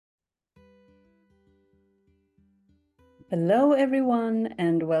Hello, everyone,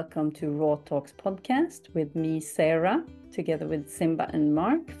 and welcome to Raw Talks podcast with me, Sarah, together with Simba and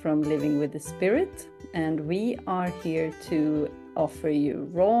Mark from Living with the Spirit. And we are here to offer you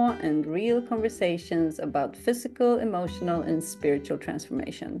raw and real conversations about physical, emotional, and spiritual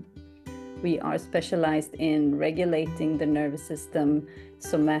transformation. We are specialized in regulating the nervous system,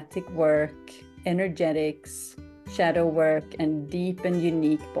 somatic work, energetics, shadow work, and deep and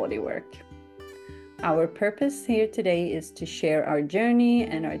unique body work. Our purpose here today is to share our journey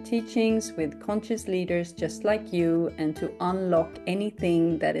and our teachings with conscious leaders just like you, and to unlock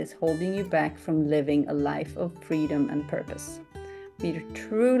anything that is holding you back from living a life of freedom and purpose. We are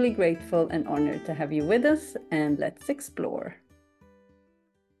truly grateful and honored to have you with us, and let's explore.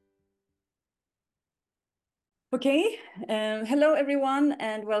 Okay, hello everyone,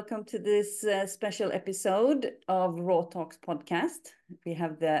 and welcome to this special episode of Raw Talks podcast. We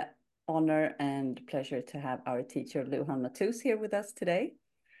have the honor and pleasure to have our teacher Lujan Matus here with us today.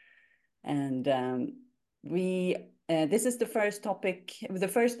 And this is the first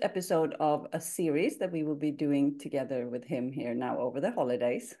episode of a series that we will be doing together with him here now over the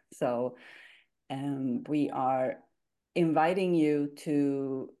holidays. So we are inviting you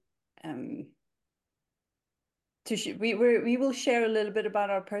to we will share a little bit about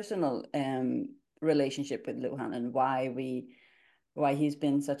our personal relationship with Lujan and why he's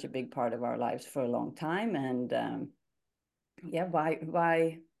been such a big part of our lives for a long time, and why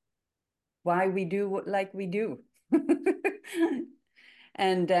we do like we do.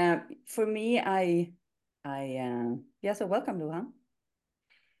 And for me, so welcome, Lujan.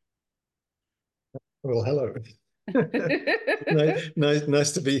 Well, hello.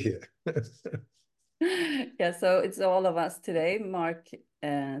 nice to be here. Yeah, so it's all of us today, Mark,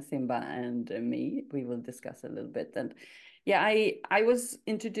 Simba, and me. We will discuss a little bit. And yeah, I was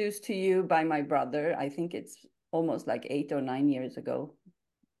introduced to you by my brother. I think it's almost like 8 or 9 years ago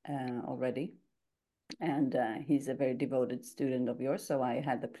already. And he's a very devoted student of yours. So I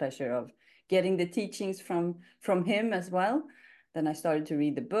had the pleasure of getting the teachings from him as well. Then I started to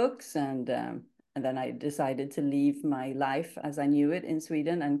read the books, and then I decided to leave my life as I knew it in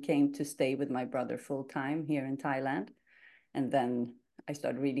Sweden and came to stay with my brother full time here in Thailand. And then I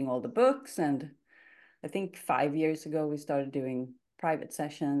started reading all the books, and I think 5 years ago we started doing private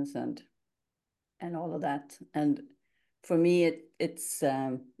sessions and all of that. And for me, it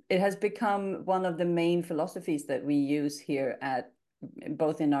has become one of the main philosophies that we use here at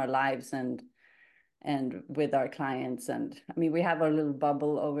both in our lives and with our clients. And I mean, we have our little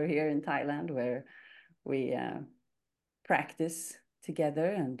bubble over here in Thailand where we practice together.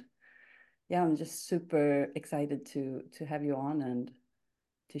 And yeah, I'm just super excited to have you on and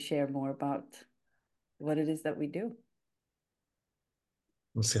to share more about what it is that we do.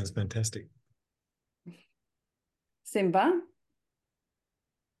 Well, sounds fantastic. Simba?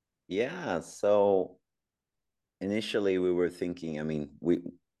 Yeah, so initially we were thinking, I mean, we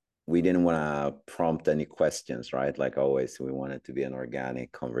didn't want to prompt any questions, right? Like always, we wanted to be an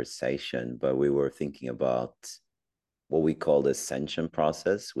organic conversation, but we were thinking about what we call the Ascension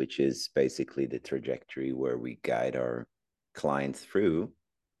Process, which is basically the trajectory where we guide our clients through.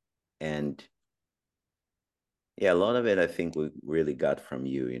 And yeah, a lot of it, I think we really got from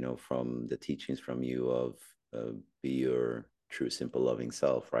you, from the teachings from you of be your true, simple, loving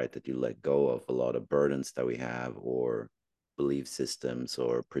self, right? That you let go of a lot of burdens that we have, or belief systems,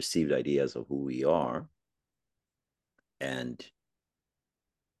 or perceived ideas of who we are. And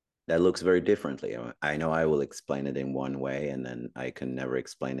that looks very differently. I know I will explain it in one way, and then I can never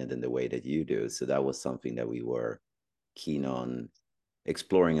explain it in the way that you do. So that was something that we were keen on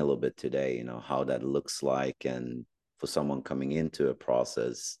exploring a little bit today, how that looks like. And for someone coming into a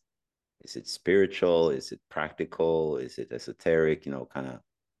process, is it spiritual? Is it practical? Is it esoteric? Kind of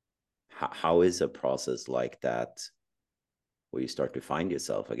how is a process like that where you start to find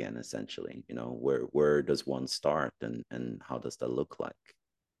yourself again, essentially? Where does one start, and how does that look like?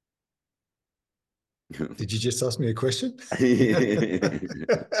 Did you just ask me a question?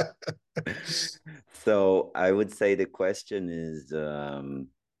 So I would say the question is,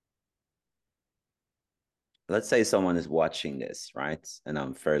 let's say someone is watching this, right? And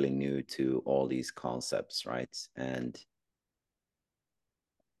I'm fairly new to all these concepts, right? And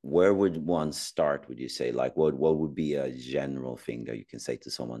where would one start, would you say? Like what would be a general thing that you can say to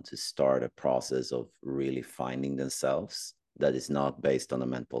someone to start a process of really finding themselves that is not based on a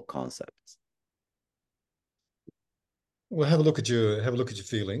mental concept? Well, have a look at your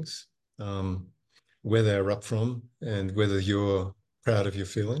feelings, where they're up from, and whether you're proud of your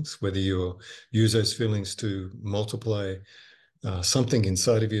feelings, whether you use those feelings to multiply something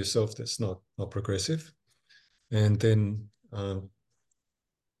inside of yourself that's not progressive. and then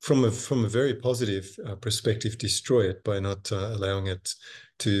from a very positive perspective, destroy it by not allowing it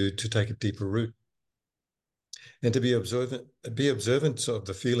to take a deeper root, and to be observant of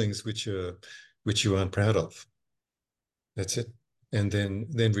the feelings which you aren't proud of. That's it. And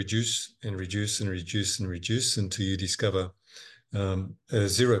then reduce and reduce and reduce and reduce until you discover a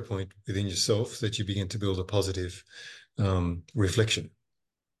 0 point within yourself that you begin to build a positive reflection.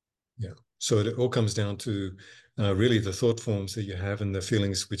 Yeah. So it all comes down to really the thought forms that you have and the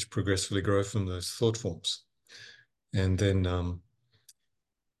feelings which progressively grow from those thought forms. And then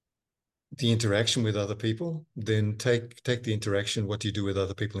the interaction with other people, then take the interaction, what you do with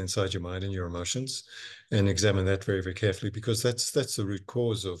other people inside your mind and your emotions, and examine that very, very carefully, because that's the root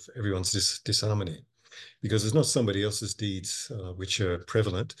cause of everyone's disharmony. Because it's not somebody else's deeds which are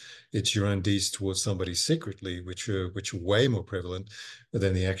prevalent; it's your own deeds towards somebody secretly, which are way more prevalent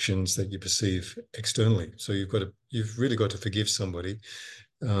than the actions that you perceive externally. So you've really got to forgive somebody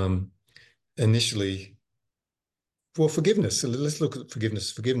initially. Well, forgiveness. So let's look at forgiveness.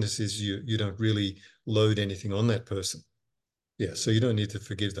 Forgiveness is you don't really load anything on that person. Yeah, so you don't need to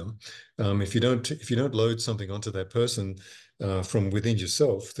forgive them. If you don't load something onto that person from within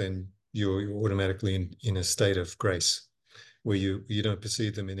yourself, then you're automatically in a state of grace, where you don't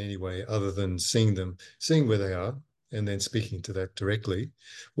perceive them in any way other than seeing where they are, and then speaking to that directly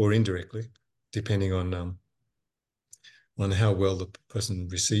or indirectly, depending on how well the person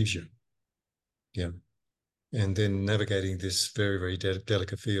receives you. Yeah. And then navigating this very, very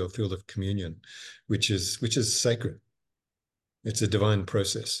delicate field of communion, which is sacred. It's a divine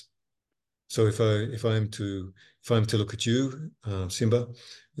process. So if I'm to look at you, Simba,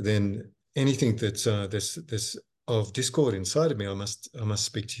 then anything that's of discord inside of me, I must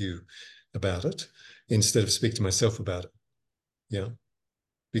speak to you about it instead of speak to myself about it. Yeah.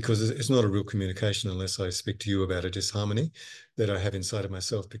 Because it's not a real communication unless I speak to you about a disharmony that I have inside of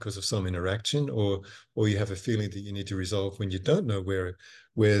myself because of some interaction, or you have a feeling that you need to resolve when you don't know where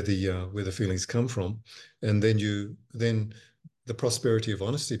the feelings come from, and then the prosperity of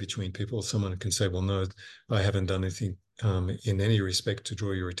honesty between people. Someone can say, "Well, no, I haven't done anything in any respect to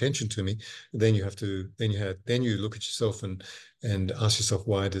draw your attention to me." Then you look at yourself and ask yourself,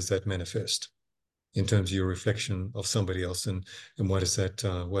 why does that manifest in terms of your reflection of somebody else, and why does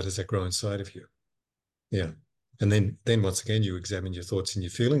that grow inside of you? Yeah. And then once again, you examine your thoughts and your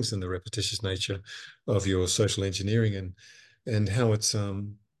feelings and the repetitious nature of your social engineering, and how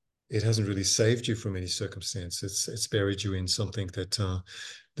it hasn't really saved you from any circumstance. It's buried you in something that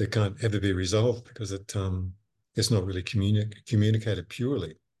can't ever be resolved because it's not really communicated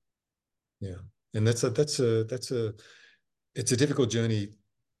purely. Yeah. And it's a difficult journey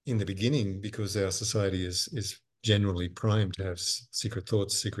in the beginning, because our society is generally primed to have secret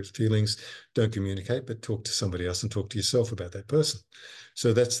thoughts, secret feelings. Don't communicate, but talk to somebody else and talk to yourself about that person.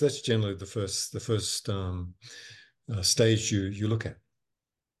 So that's generally the first stage you look at,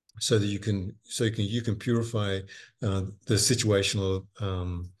 so that you can purify the situational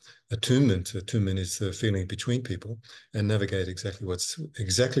attunement. Attunement is the feeling between people, and navigate exactly what's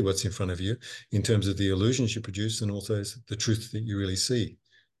in front of you in terms of the illusions you produce, and also the truth that you really see.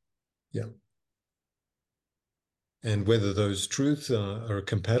 Yeah. And whether those truths are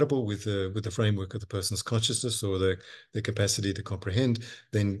compatible with the framework of the person's consciousness, or their capacity to comprehend,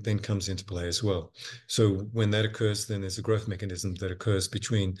 then comes into play as well. So when that occurs, then there's a growth mechanism that occurs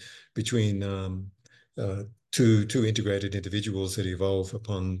between two integrated individuals that evolve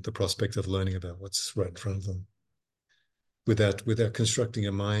upon the prospect of learning about what's right in front of them, without constructing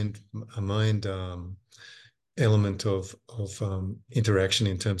a mind element of interaction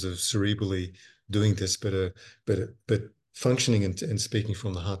in terms of cerebrally doing this, but functioning and speaking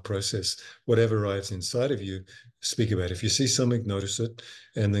from the heart process. Whatever arrives inside of you, speak about it. If you see something, notice it,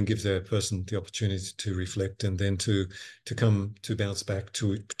 and then give that person the opportunity to reflect, and then to come to bounce back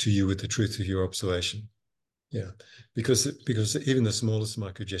to you with the truth of your observation. Yeah, because even the smallest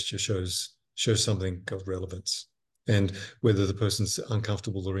micro gesture shows something of relevance, and whether the person's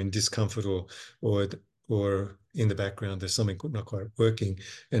uncomfortable or in discomfort, or in the background there's something not quite working,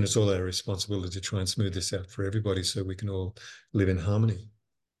 and it's all our responsibility to try and smooth this out for everybody so we can all live in harmony.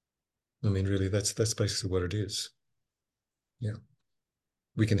 I mean, really, that's basically what it is. Yeah,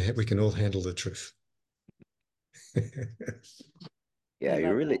 we can all handle the truth. Yeah,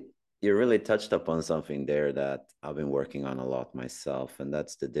 you really touched upon something there that I've been working on a lot myself, and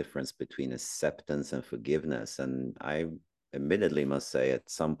that's the difference between acceptance and forgiveness. And I admittedly must say, at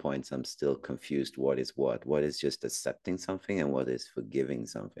some points, I'm still confused. What is what? What is just accepting something, and what is forgiving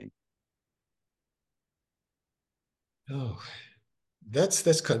something? Oh, that's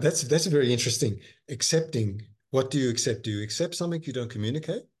very interesting. Accepting what do you accept? Do you accept something you don't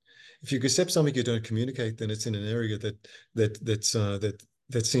communicate? If you accept something you don't communicate, then it's in an area that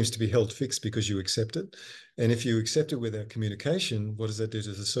seems to be held fixed because you accept it. And if you accept it without communication, what does that do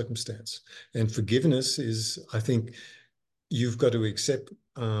to the circumstance? And forgiveness is, I think, you've got to accept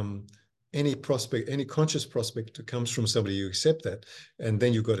any prospect, any conscious prospect that comes from somebody, you accept that, and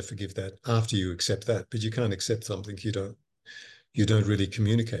then you've got to forgive that after you accept that. But you can't accept something you don't really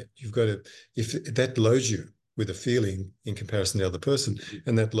communicate. You've got to, if that loads you with a feeling in comparison to the other person,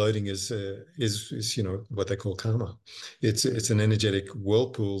 and that loading is what they call karma. It's an energetic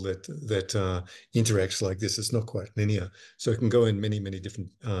whirlpool that interacts like this. It's not quite linear, so it can go in many different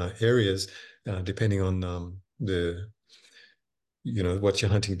areas depending on what you're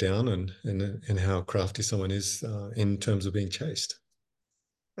hunting down and how crafty someone is in terms of being chased.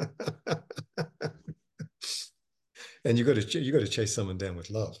 And you got to chase someone down with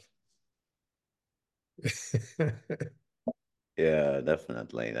love. Yeah,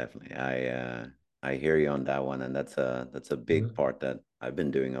 definitely. I hear you on that one, and that's a big part that I've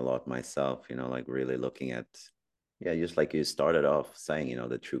been doing a lot myself, like really looking at, yeah, just like you started off saying,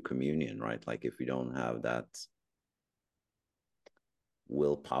 the true communion, right? Like if you don't have that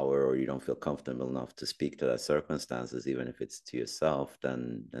willpower, or you don't feel comfortable enough to speak to that circumstances, even if it's to yourself,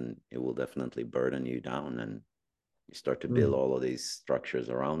 then it will definitely burden you down, and you start to build all of these structures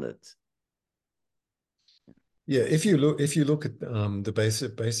around it. Yeah, if you look at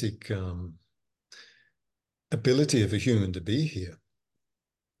the basic ability of a human to be here,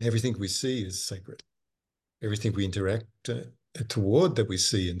 everything we see is sacred. Everything we interact toward that we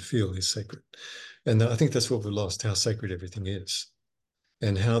see and feel is sacred. And I think that's what we lost, how sacred everything is,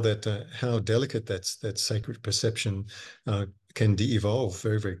 and how delicate that sacred perception can de-evolve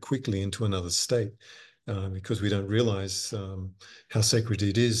very, very quickly into another state. Because we don't realize how sacred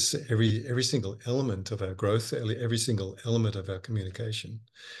it is. Every single element of our growth, every single element of our communication.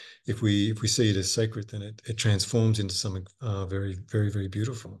 If we see it as sacred, then it transforms into something very, very, very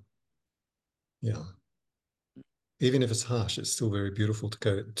beautiful. Yeah. Even if it's harsh, it's still very beautiful to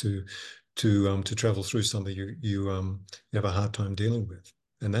go to travel through something you have a hard time dealing with,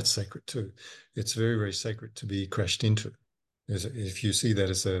 and that's sacred too. It's very, very sacred to be crashed into. If you see that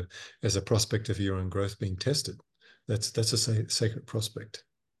as a prospect of your own growth being tested, that's a sacred prospect.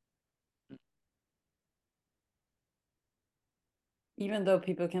 Even though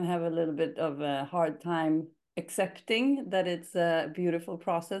people can have a little bit of a hard time accepting that it's a beautiful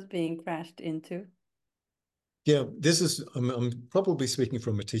process being crashed into. Yeah, I'm probably speaking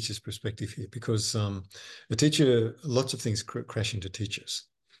from a teacher's perspective here, because a teacher, lots of things crash into teachers,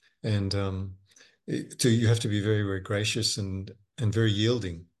 and you have to be very, very gracious and very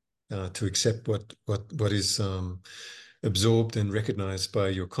yielding to accept what is absorbed and recognized by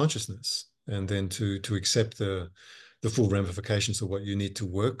your consciousness, and then to accept the full ramifications of what you need to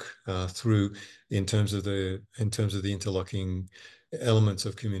work through in terms of the interlocking elements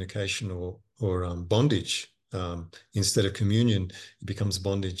of communication or bondage. Instead of communion, it becomes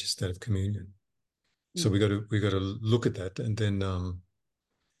bondage instead of communion. So we got to look at that, and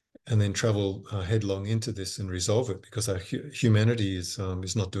then travel headlong into this and resolve it, because our humanity is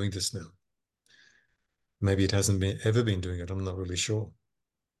not doing this now. Maybe it hasn't ever been doing it. I'm not really sure.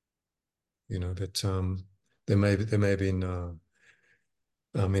 But there may have been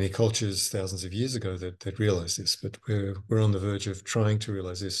many cultures thousands of years ago that realized this, but we're on the verge of trying to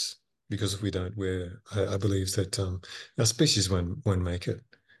realize this, because if we don't, I believe that our species won't make it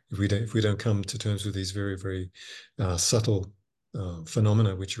if we don't come to terms with these very, very subtle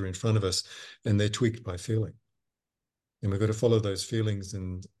phenomena which are in front of us, and they're tweaked by feeling, and we've got to follow those feelings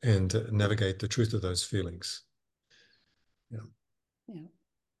and navigate the truth of those feelings.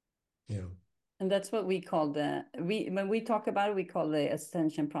 Yeah. And that's what we call when we talk about it, we call the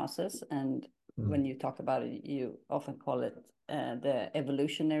ascension process. And when you talk about it, you often call it the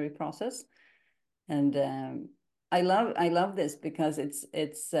evolutionary process. And I love this, because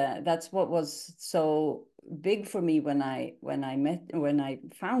it's that's what was so big for me when I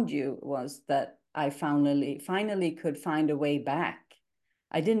found you, was that I finally could find a way back.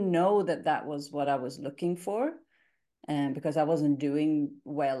 I didn't know that was what I was looking for. Because I wasn't doing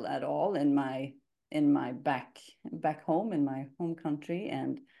well at all in my back home, in my home country,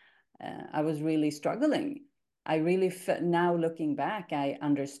 and I was really struggling. I really now looking back, I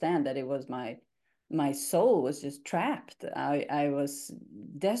understand that it was my soul was just trapped. I was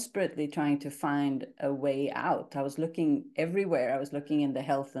desperately trying to find a way out. I was looking everywhere. I was looking in the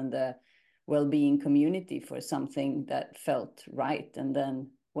health and the well-being community for something that felt right, and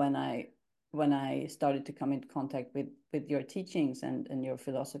then when I when I started to come into contact with your teachings and your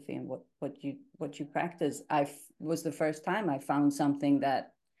philosophy and what you practice, was the first time I found something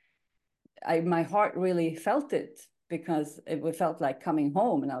that my heart really felt it, because it felt like coming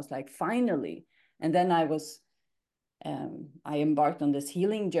home, and I was like, finally. And then I embarked on this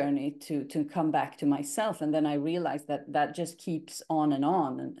healing journey to come back to myself, and then I realized that just keeps on,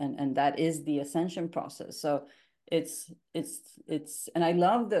 and that is the ascension process. So it's and I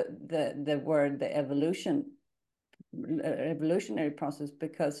love the word, the evolutionary process,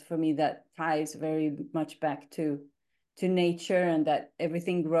 because for me that ties very much back to nature, and that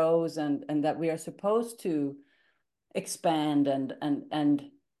everything grows, and that we are supposed to expand and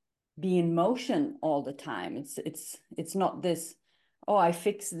be in motion all the time. It's not this, oh, I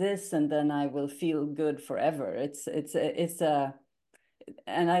fix this and then I will feel good forever.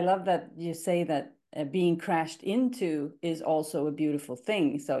 And I love that you say that being crashed into is also a beautiful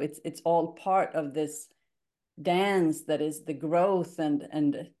thing. So it's all part of this dance that is the growth. And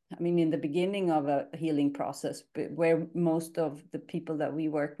I mean, in the beginning of a healing process, where most of the people that we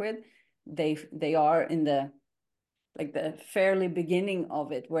work with, they are in the fairly beginning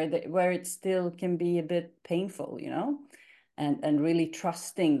of it, where it still can be a bit painful, and really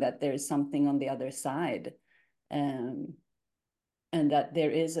trusting that there is something on the other side, and that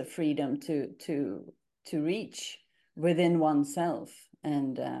there is a freedom to reach within oneself.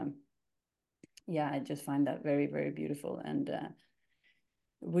 And yeah, I just find that very, very beautiful. And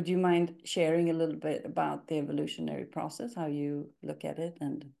would you mind sharing a little bit about the evolutionary process, how you look at it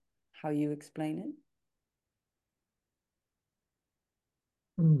and how you explain it?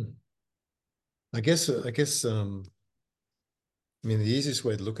 I guess I mean, the easiest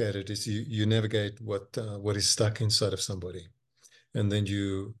way to look at it is you navigate what is stuck inside of somebody, and then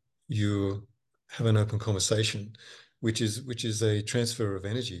you have an open conversation, which is a transfer of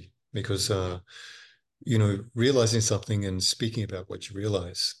energy, because realizing something and speaking about what you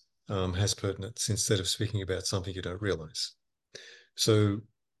realize has pertinence, instead of speaking about something you don't realize. So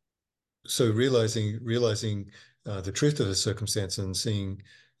realizing the truth of a circumstance and seeing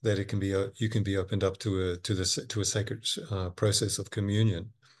that it can be you can be opened up to a sacred process of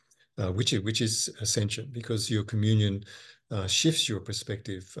communion, which is ascension, because your communion shifts your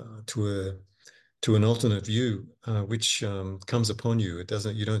perspective to an alternate view, which comes upon you.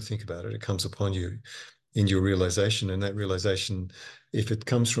 You don't think about it; it comes upon you in your realization. And that realization, if it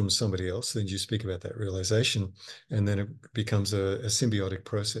comes from somebody else, then you speak about that realization, and then it becomes a symbiotic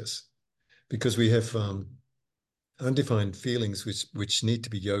process, because we have undefined feelings which need to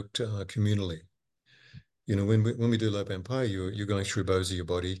be yoked communally. When we do Lo Ban Pai, you're going through bows of your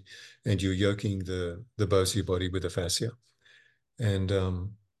body, and you're yoking the bows of your body with the fascia, and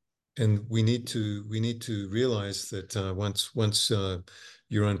we need to realize that once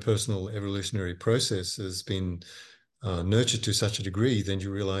your own personal evolutionary process has been nurtured to such a degree, then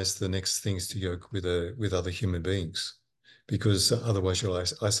you realize the next thing is to yoke with other human beings, because otherwise you're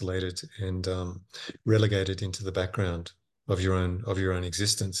isolated and relegated into the background of your own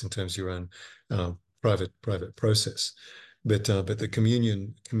existence in terms of your own private process. But the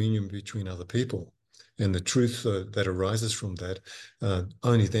communion between other people and the truth that arises from that,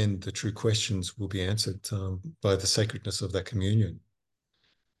 only then the true questions will be answered by the sacredness of that communion.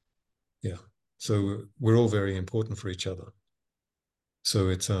 Yeah. So we're all very important for each other. So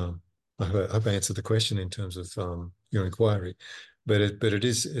it's I hope I answered the question in terms of your inquiry, but it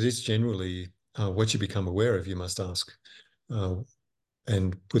is generally what you become aware of. You must ask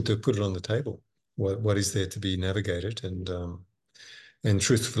and put it on the table. What is there to be navigated, and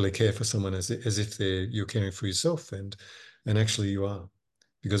truthfully care for someone as if you're caring for yourself, and actually you are.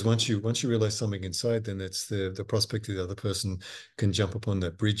 Because once you realize something inside, then it's the prospect that the other person can jump upon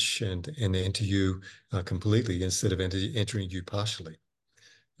that bridge and enter you completely, instead of entering you partially.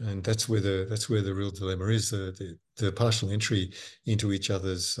 And that's where the real dilemma is. The partial entry into each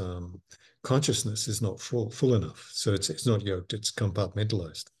other's consciousness is not full enough. So it's not yoked. It's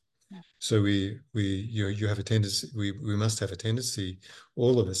compartmentalized. So you have a tendency. We must have a tendency,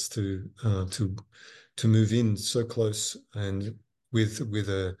 all of us, to move in so close, and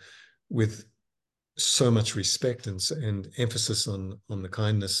with so much respect and emphasis on the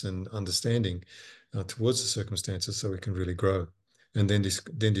kindness and understanding towards the circumstances, so we can really grow, and then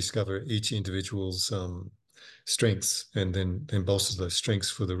discover each individual's strengths, and then bolster those strengths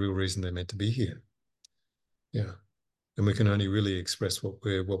for the real reason they're meant to be here. Yeah, and we can only really express what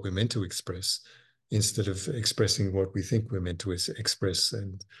we're meant to express, instead of expressing what we think we're meant to express.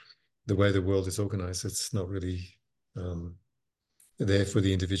 And the way the world is organized, it's not really there for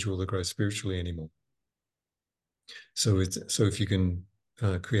the individual to grow spiritually anymore. So if you can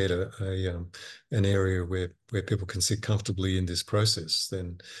create an area where people can sit comfortably in this process,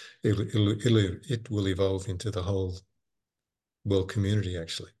 then it will evolve into the whole world community,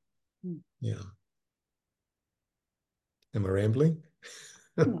 actually. Yeah. Am I rambling?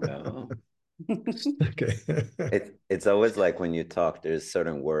 No. Okay. It's always like when you talk, there's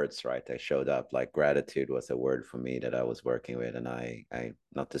certain words, right, that showed up. Like gratitude was a word for me that I was working with, and I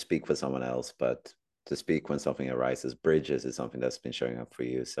not to speak for someone else, but to speak when something arises. Bridges is something that's been showing up for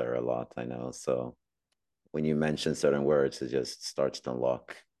you, Sarah, a lot, I know. So when you mention certain words, it just starts to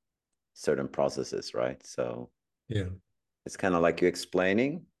unlock certain processes, right? So yeah, it's kind of like you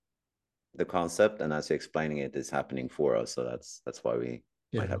explaining the concept, and as you're explaining it, it's happening for us. So that's why we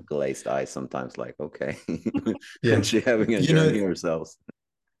might have glazed eyes sometimes, like, okay, yeah, she's having a journey ourselves.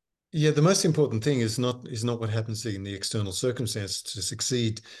 Yeah, the most important thing is not what happens in the external circumstance to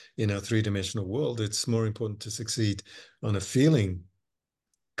succeed in our three-dimensional world. It's more important to succeed on a feeling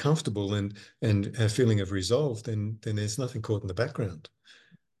comfortable and a feeling of resolve. Then there's nothing caught in the background.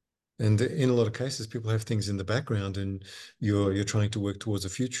 And in a lot of cases, people have things in the background, and you're trying to work towards a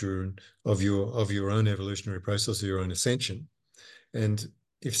future of your own evolutionary process, or your own ascension. And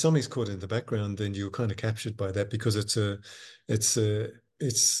if something's caught in the background, then you're kind of captured by that, because it's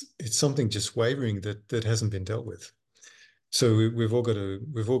something just wavering that hasn't been dealt with. So we've all got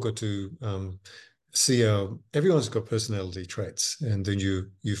to see everyone's got personality traits, and then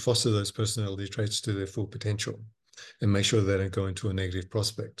you foster those personality traits to their full potential, and make sure they don't go into a negative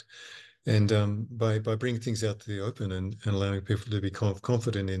prospect. And by bringing things out to the open, and allowing people to be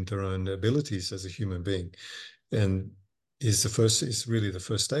confident in their own abilities as a human being, and is really the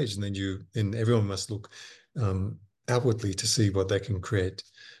first stage. And then everyone must look outwardly to see what they can create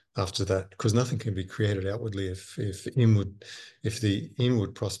after that, because nothing can be created outwardly if the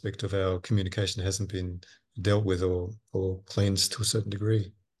inward prospect of our communication hasn't been dealt with or cleansed to a certain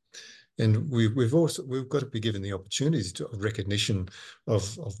degree. And we've got to be given the opportunities to recognition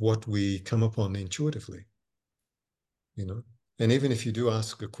of what we come upon intuitively, you know. And even if you do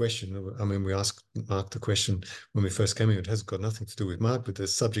ask a question, I mean, we asked Mark the question when we first came in. It has got nothing to do with Mark, but the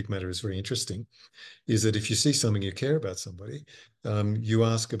subject matter is very interesting. Is that if you see something, you care about somebody, you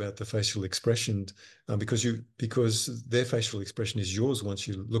ask about the facial expression, because their facial expression is yours once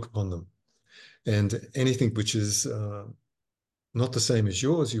you look upon them. And anything which is not the same as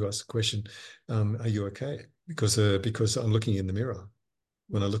yours, you ask the question, are you okay? Because I'm looking in the mirror.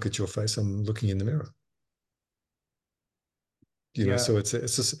 When I look at your face, I'm looking in the mirror. You know, so it's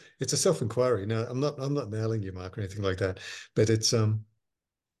a self-inquiry. Now, I'm not nailing you, Mark, or anything like that, but it's a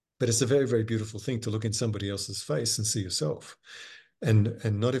very, very beautiful thing to look in somebody else's face and see yourself, and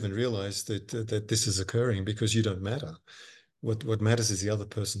not even realize that this is occurring, because you don't matter. What matters is the other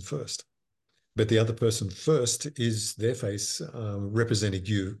person first. But the other person first is their face representing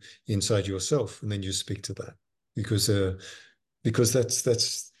you inside yourself, and then you speak to that, because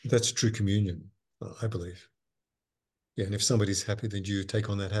that's true communion, I believe. Yeah, and if somebody's happy, then you take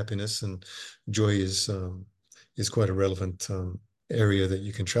on that happiness, and joy is quite a relevant area that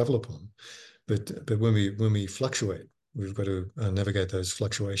you can travel upon. But when we fluctuate, we've got to navigate those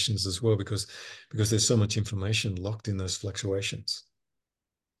fluctuations as well, because there's so much information locked in those fluctuations.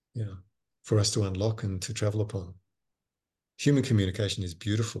 Yeah, for us to unlock and to travel upon. Human communication is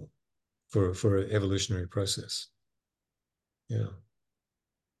beautiful for an evolutionary process. Yeah.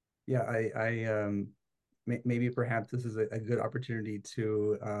 Yeah, I maybe perhaps this is a good opportunity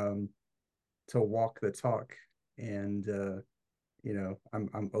to walk the talk, and you know,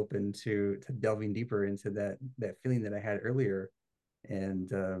 I'm open to delving deeper into that feeling that I had earlier.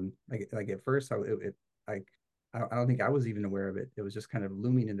 And like at first I don't think I was even aware of it. It was just kind of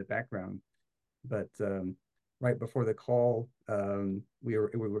looming in the background. But right before the call, we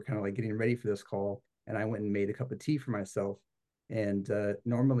were kind of like getting ready for this call, and I went and made a cup of tea for myself. And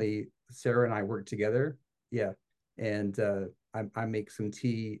normally Sarah and I work together, yeah. And I make some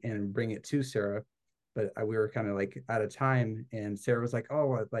tea and bring it to Sarah, but we were kind of like out of time, and Sarah was like,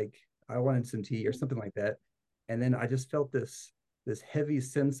 "Oh, like I wanted some tea," or something like that. And then I just felt this heavy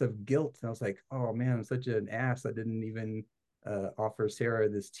sense of guilt, and I was like, "Oh man, I'm such an ass. I didn't even offer Sarah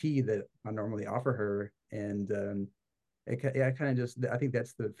this tea that I normally offer her." And I kind of just, I think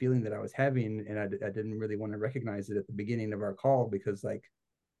that's the feeling that I was having, and I didn't really want to recognize it at the beginning of our call, because like,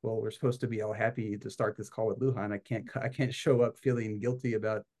 well, we're supposed to be all happy to start this call with Lujan. I can't show up feeling guilty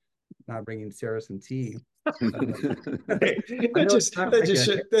about not bringing Sarah some tea. I know it's not like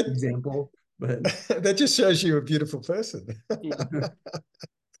an example, but that just shows you a beautiful person. Yeah.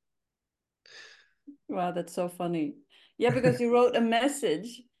 Wow, that's so funny. Yeah, because you wrote a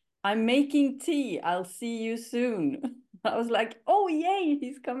message. I'm making tea. I'll see you soon. I was like, oh, yay,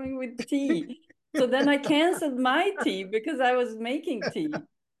 he's coming with tea. So then I canceled my tea because I was making tea.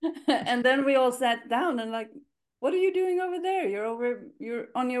 And then we all sat down and like, what are you doing over there? You're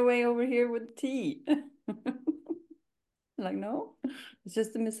on your way over here with tea. Like, no, it's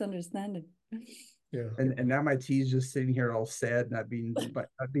just a misunderstanding. Yeah. And now my tea's just sitting here all sad, not being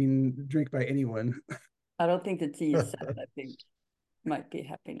drank by anyone. I don't think the tea is sad. I think might be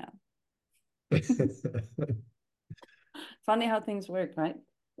happy now. Funny how things work, right?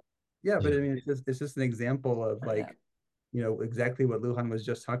 Yeah, but Yeah. I mean, it's just an example of like, Yeah. you know, exactly what Lujan was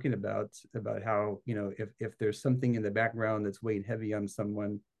just talking about how, you know, if there's something in the background that's weighing heavy on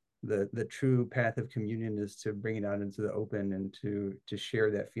someone, the true path of communion is to bring it out into the open and to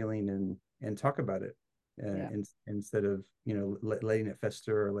share that feeling and talk about it, Yeah. instead of, you know, letting it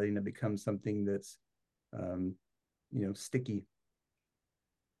fester or letting it become something that's, you know, sticky.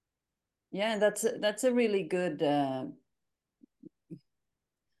 Yeah, that's a really good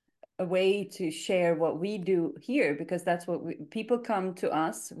a way to share what we do here, because that's what people come to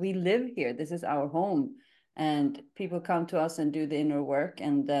us. We live here. This is our home, and people come to us and do the inner work,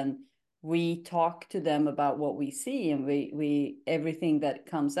 and then we talk to them about what we see, and we everything that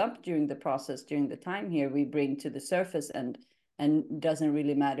comes up during the process, during the time here, we bring to the surface, and doesn't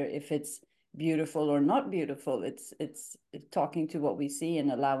really matter if it's beautiful or not beautiful. It's talking to what we see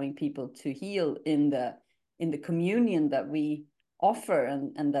and allowing people to heal in the communion that we offer,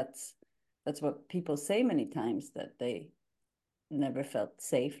 and that's what people say many times, that they never felt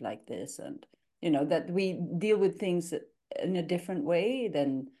safe like this, and you know that we deal with things in a different way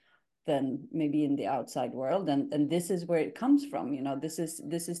than maybe in the outside world, and this is where it comes from. You know, this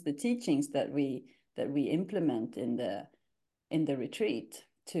is the teachings that we implement in the retreat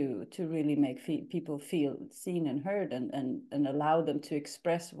to really make people feel seen and heard, and allow them to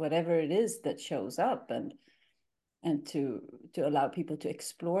express whatever it is that shows up, and to allow people to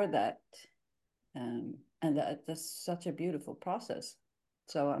explore that, and that's such a beautiful process.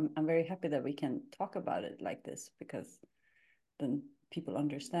 So I'm very happy that we can talk about it like this, because then people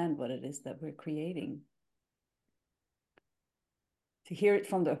understand what it is that we're creating. To hear it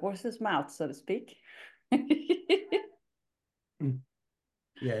from the horse's mouth, so to speak.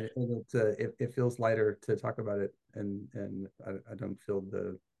 Yeah, and it feels lighter to talk about it, and I don't feel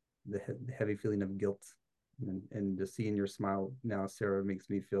the heavy feeling of guilt, and just seeing your smile now, Sarah, makes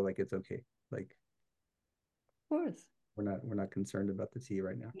me feel like it's okay. Like, Of course. we're not concerned about the tea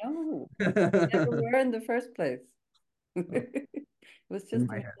right now. No, never were in the first place. It was In just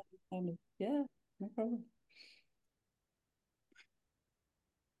my a head. misunderstanding. Yeah, no problem.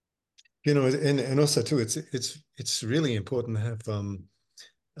 You know, and also too, it's really important to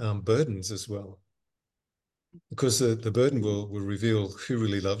have burdens as well, because the burden will reveal who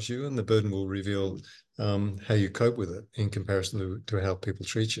really loves you, and the burden will reveal how you cope with it in comparison to how people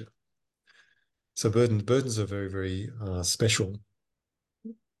treat you. So burdens are very, very special,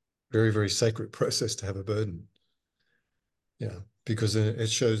 very, very sacred process to have a burden. Yeah, because it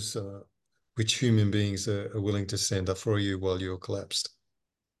shows which human beings are willing to stand up for you while you're collapsed.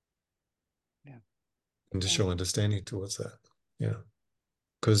 Yeah. And to show understanding towards that. Yeah.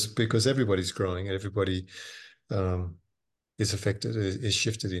 Because everybody's growing, everybody is affected, is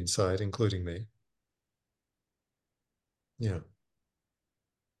shifted inside, including me. Yeah.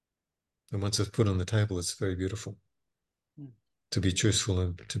 And once it's put on the table, it's very beautiful. To be truthful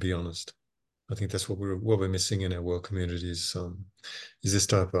and to be honest. I think that's what we're missing in our world communities, is this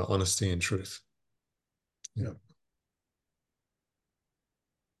type of honesty and truth. Yeah.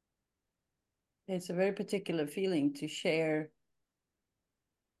 It's a very particular feeling to share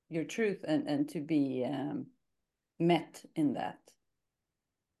your truth, and to be met in that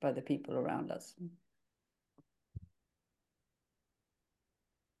by the people around us.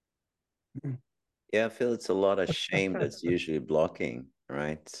 Yeah, I feel it's a lot of shame that's usually blocking,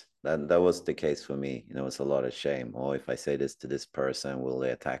 right? That was the case for me. You know, it's a lot of shame. Oh, if I say this to this person, will they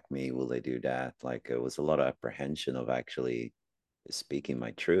attack me? Will they do that? Like, it was a lot of apprehension of actually speaking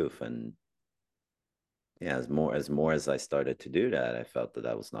my truth. And yeah, as I started to do that, I felt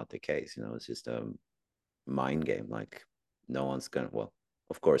that was not the case. You know, it's just a mind game. Like, no one's gonna. Well,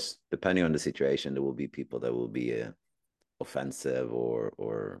 of course, depending on the situation, there will be people that will be offensive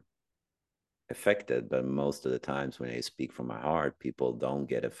or affected, but most of the times when I speak from my heart, people don't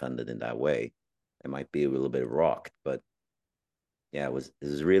get offended in that way. It might be a little bit rocked, but yeah, this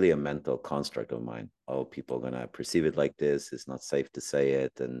is really a mental construct of mine. Oh, people are gonna perceive it like this. It's not safe to say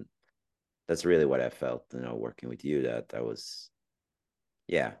it, and that's really what I felt. You know, working with you, that I was,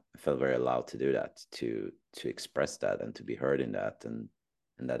 yeah, I felt very allowed to do that, to express that, and to be heard in that, and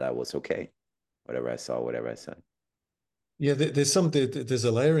that was okay. Whatever I saw, whatever I said. Yeah, there's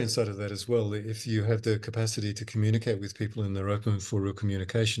a layer inside of that as well. If you have the capacity to communicate with people and they're open for real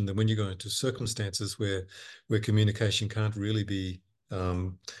communication, then when you go into circumstances where communication can't really be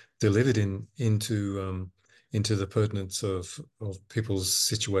delivered into the pertinence of people's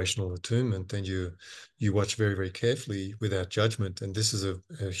situational attunement, then you watch very, very carefully without judgment. And this is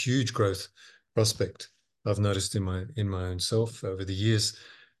a huge growth prospect I've noticed in my own self over the years,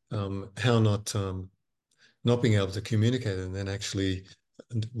 how not being able to communicate and then actually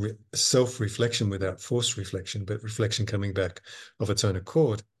self-reflection without forced reflection, but reflection coming back of its own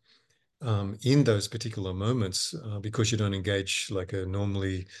accord in those particular moments, because you don't engage like a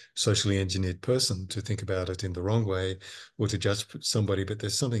normally socially engineered person to think about it in the wrong way or to judge somebody. But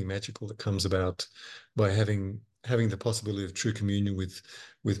there's something magical that comes about by having the possibility of true communion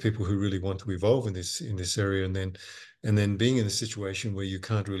with people who really want to evolve in this area, and then being in a situation where you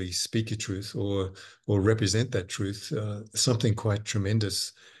can't really speak your truth or represent that truth. Something quite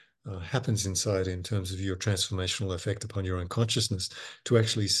tremendous happens inside in terms of your transformational effect upon your own consciousness, to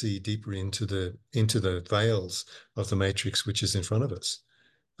actually see deeper into the veils of the matrix which is in front of us,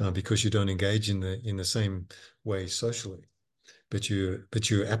 because you don't engage in the same way socially, but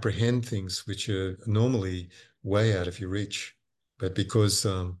you apprehend things which are normally way out of your reach, but because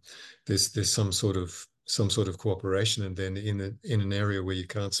there's some sort of cooperation, and then in an area where you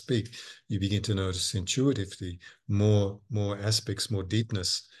can't speak, you begin to notice intuitively more aspects, more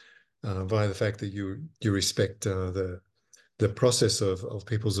deepness, via the fact that you respect the process of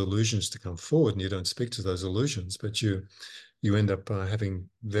people's illusions to come forward, and you don't speak to those illusions, but you end up having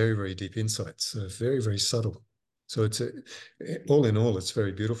very, very deep insights, very, very subtle. So it's all in all, it's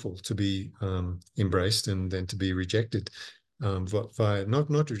very beautiful to be embraced and then to be rejected, via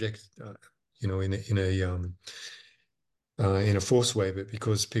not rejected, in a forced way, but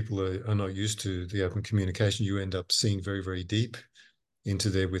because people are not used to the open communication, you end up seeing very, very deep into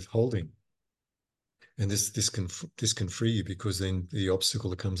their withholding. And this can free you, because then the obstacle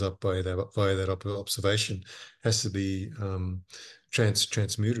that comes up via that observation has to be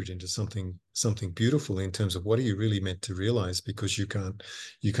transmuted into something beautiful in terms of what are you really meant to realize, because you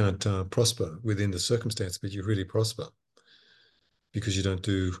can't prosper within the circumstance, but you really prosper because you don't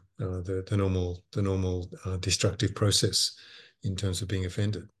do the normal destructive process in terms of being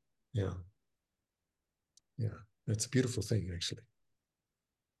offended. Yeah, that's a beautiful thing, actually.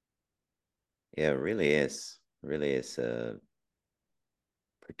 Yeah, it really is a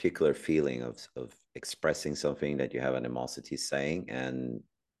particular feeling of expressing something that you have animosity saying and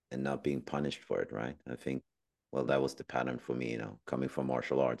not being punished for it, right? I think, well, that was the pattern for me, coming from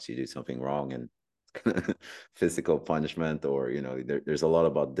martial arts. You do something wrong and physical punishment, or there's a lot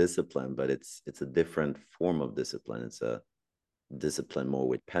about discipline, but it's a different form of discipline. It's a discipline more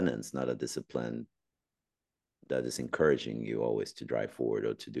with penance, not a discipline that is encouraging you always to drive forward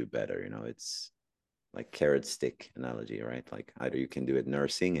or to do better. It's like carrot stick analogy, right? Like either you can do it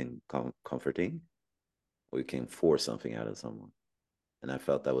nursing and comforting, or you can force something out of someone. And I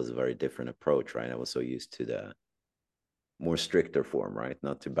felt that was a very different approach, right? I was so used to the more stricter form, right?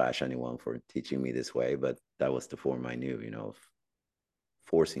 Not to bash anyone for teaching me this way, but that was the form I knew, of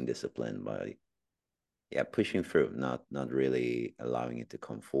forcing discipline by, pushing through, not really allowing it to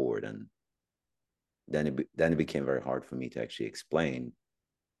come forward. And then it became very hard for me to actually explain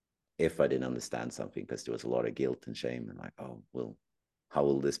if I didn't understand something, because there was a lot of guilt and shame, and like, oh, well, how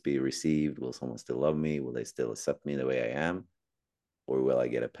will this be received? Will someone still love me? Will they still accept me the way I am? Or will I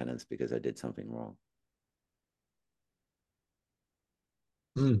get a penance because I did something wrong?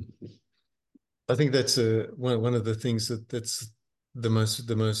 I think that's one of the things that's the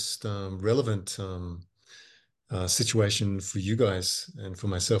most relevant situation for you guys and for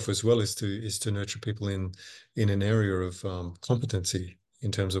myself as well, is to nurture people in an area of competency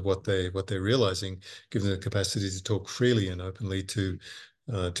in terms of what they're realizing, give them the capacity to talk freely and openly, to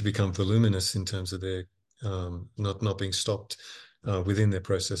become voluminous in terms of their not being stopped within their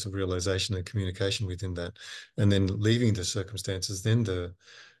process of realization and communication within that, and then leaving the circumstances. Then the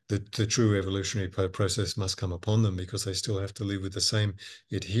true evolutionary process must come upon them, because they still have to live with the same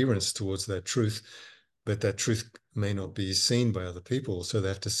adherence towards that truth, but that truth may not be seen by other people. So they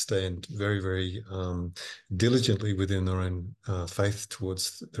have to stand very, very diligently within their own faith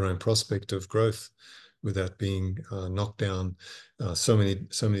towards their own prospect of growth, without being knocked down so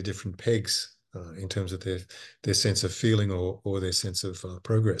many different pegs in terms of their sense of feeling or their sense of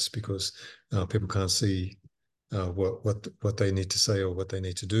progress, because people can't see what they need to say or what they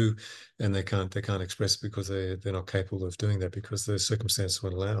need to do, and they can't express it because they're not capable of doing that, because the circumstances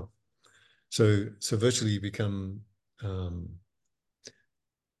won't allow. So virtually you become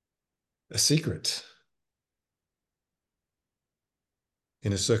a secret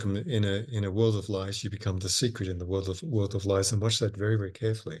in a world of lies, you become the secret in the world of lies, and watch that very, very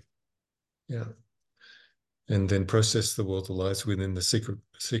carefully. Yeah. And then process the world of lies within the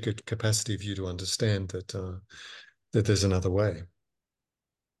secret capacity of you to understand that that there's another way.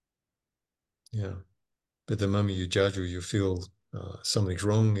 Yeah. But the moment you judge or you feel something's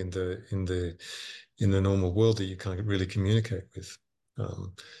wrong in the normal world that you can't really communicate with,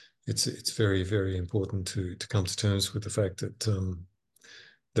 it's very, very important to come to terms with the fact that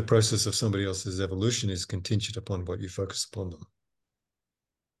the process of somebody else's evolution is contingent upon what you focus upon them.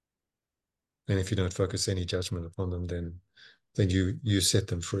 And if you don't focus any judgment upon them, then you set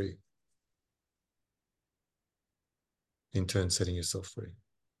them free. In turn, setting yourself free.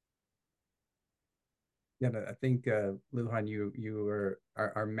 Yeah, I think Lujan, you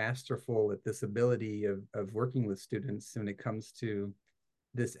are masterful at this ability of working with students when it comes to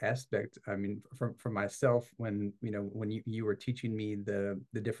this aspect. I mean, for myself, when you were teaching me the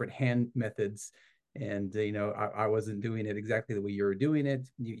different hand methods, and I wasn't doing it exactly the way you were doing it.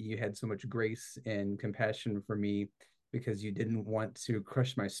 You had so much grace and compassion for me because you didn't want to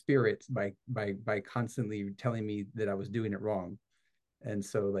crush my spirit by constantly telling me that I was doing it wrong. And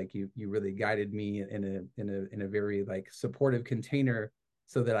so like you really guided me in a very like supportive container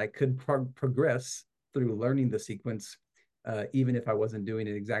so that I could progress through learning the sequence, even if I wasn't doing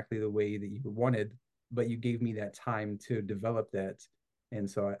it exactly the way that you wanted, but you gave me that time to develop that. And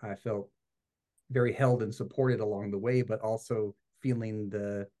so I felt very held and supported along the way, but also feeling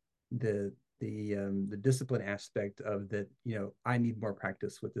the discipline aspect of that, I need more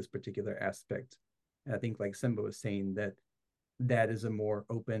practice with this particular aspect. And I think like Simba was saying, that is a more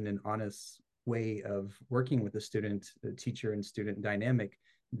open and honest way of working with the student, the teacher and student dynamic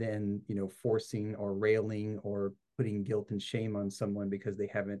than, forcing or railing or putting guilt and shame on someone because they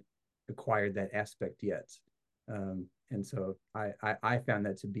haven't acquired that aspect yet. And so I found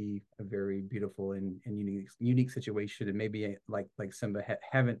that to be a very beautiful and unique situation, and maybe like Simba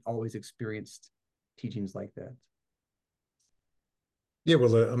haven't always experienced teachings like that. Yeah,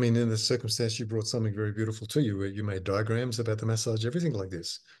 well, I mean, in this circumstance, you brought something very beautiful to you, where you made diagrams about the massage, everything like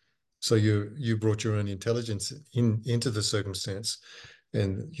this. So you brought your own intelligence into the circumstance,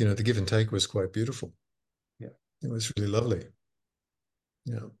 and the give and take was quite beautiful. Yeah, it was really lovely.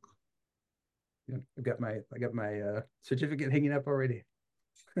 Yeah. Yeah, I got my certificate hanging up already.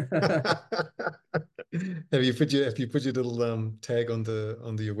 Have you put your little tag on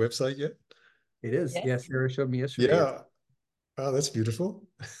your website yet? It is. Yes. Yeah, Sarah showed me yesterday. Yeah. Oh, that's beautiful.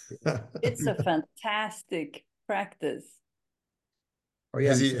 It's a fantastic practice. Oh yeah.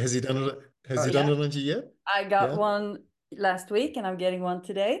 Has he done it? Has he done it on you yet? I got Yeah. one last week and I'm getting one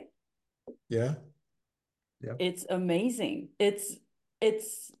today. Yeah. Yeah. It's amazing. It's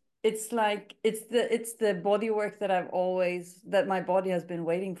like it's the body work that my body has been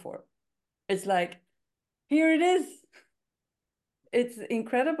waiting for. It's like, here it is. It's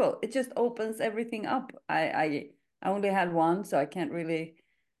incredible. It just opens everything up. I only had one, so I can't really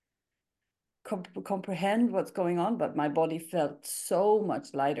comprehend what's going on, but my body felt so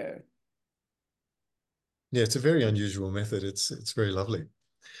much lighter. Yeah, it's a very unusual method. It's very lovely.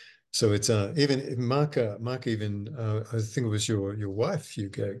 So it's even Mark even I think it was your wife you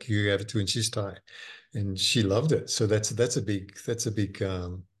gave it to, and she's Thai, and she loved it. So that's a big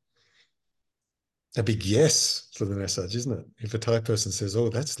yes for the massage, isn't it? If a Thai person says, "Oh,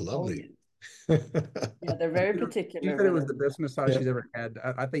 that's lovely," Yeah, they're very She particular said it with was it. the best massage Yeah. she's ever had.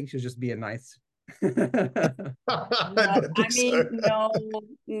 I think she's just being nice. I No, don't I think mean, so.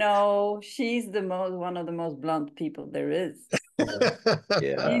 no, she's one of the most blunt people there is. She's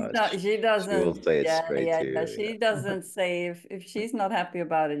Yeah, not, she she will doesn't, say it yeah, straight yeah, to yeah. you. She Yeah. doesn't say if she's not happy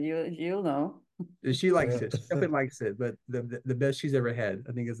about it, you'll know. She likes Yeah. it. She definitely likes it. But the best she's ever had,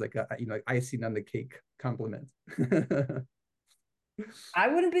 I think, is like icing on the cake compliment. I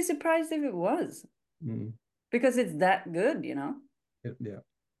wouldn't be surprised if it was Mm, because it's that good, yeah.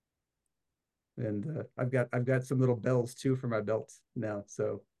 And I've got some little bells too for my belt now,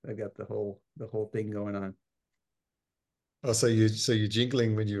 so I got the whole thing going on. Oh, so you're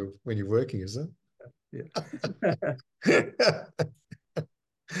jingling when you're working, is it? Yeah.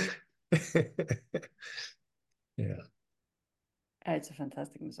 Yeah. It's a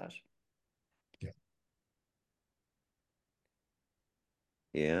fantastic massage. Yeah.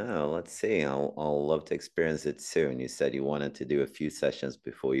 Yeah, let's see. I'll love to experience it soon. You said you wanted to do a few sessions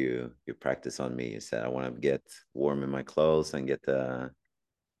before you practice on me. You said I want to get warm in my clothes and get the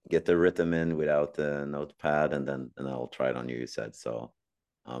rhythm in without the notepad, and I'll try it on you. You said so.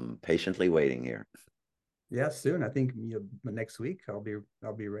 I'm patiently waiting here. Yeah, soon. I think next week I'll be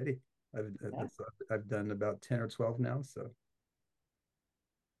ready. I've done about 10 or 12 now, so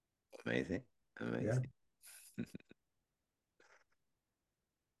Amazing. Amazing. Yeah.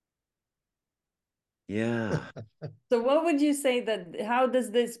 Yeah. So what would you say that, how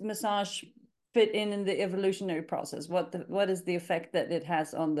does this massage fit in the evolutionary process? What is the effect that it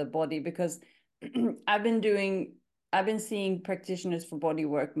has on the body? Because I've been seeing practitioners for body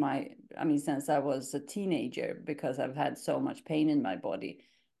work since I was a teenager, because I've had so much pain in my body,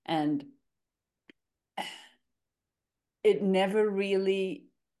 and it never really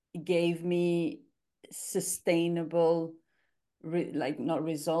gave me sustainable not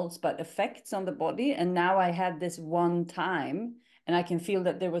results but effects on the body. And now I had this one time, and I can feel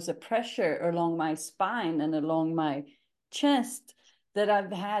that there was a pressure along my spine and along my chest that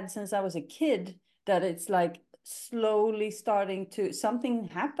I've had since I was a kid, that it's like slowly starting to, something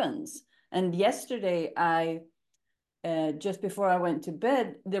happens. And yesterday I just before I went to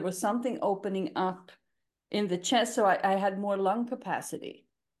bed, there was something opening up in the chest, so I had more lung capacity.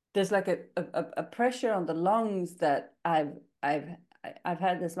 There's like a pressure on the lungs that I've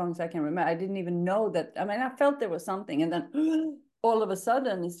had as long as I can remember. I didn't even know that. I mean, I felt there was something, and then all of a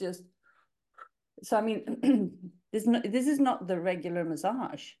sudden it's just. So I mean, this is not the regular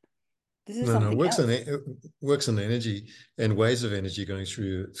massage. This is No, something else. it works on the energy and waves of energy going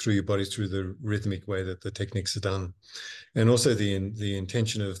through your body through the rhythmic way that the techniques are done, and also the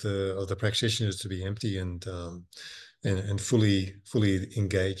intention of the practitioners to be empty and fully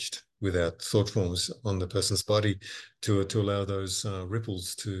engaged without thought forms on the person's body, to allow those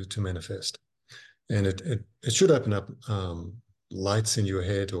ripples to manifest. And it should open up lights in your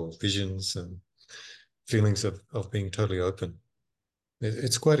head, or visions and feelings of being totally open.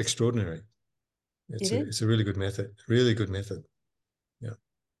 It's quite extraordinary. It's a really good method. Really good method. Yeah.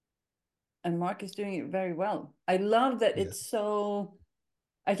 And Mark is doing it very well. I love that. Yeah. It's so,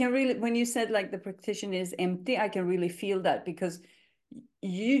 I can really, when you said like the practitioner is empty, I can really feel that, because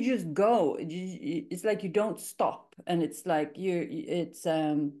you just go. It's like you don't stop, and it's like you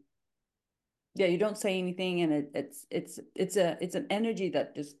don't say anything, and it's an energy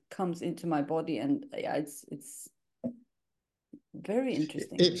that just comes into my body, and yeah, it's very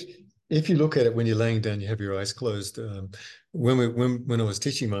interesting. If you look at it when you're laying down, you have your eyes closed. When I was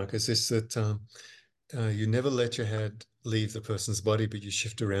teaching Marcus, it's that you never let your head leave the person's body, but you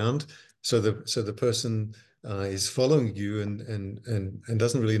shift around, so the person is following you and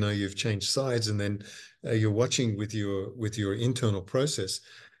doesn't really know you've changed sides, and then you're watching with your internal process,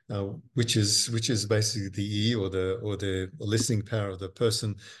 which is basically the E, or the listening power of the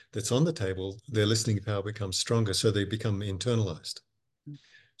person that's on the table. Their listening power becomes stronger, so they become internalized.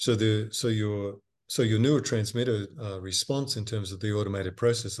 So your neurotransmitter response in terms of the automated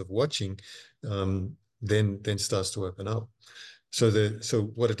process of watching then starts to open up. So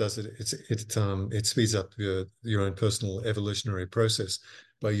what it does, it speeds up your own personal evolutionary process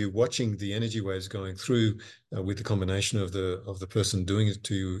by you watching the energy waves going through, with the combination of the person doing it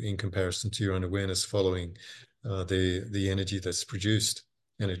to you in comparison to your own awareness following the energy that's produced,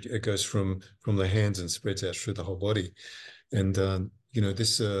 and it goes from the hands and spreads out through the whole body. And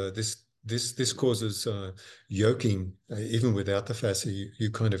this causes yoking, even without the fascia.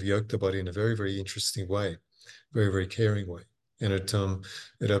 You kind of yoke the body in a very, very interesting way, very, very caring way, and it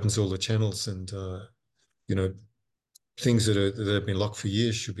opens all the channels, and things that have been locked for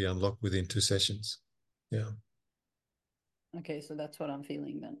years should be unlocked within 2 sessions. Yeah. Okay, so that's what I'm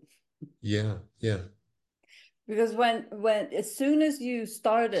feeling then. Yeah, yeah. Because when as soon as you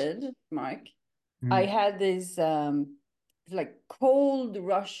started, Mark, I had these like cold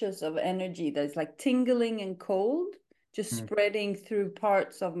rushes of energy that's like tingling and cold, just spreading through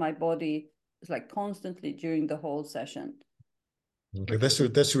parts of my body. It's like constantly during the whole session. Okay, that's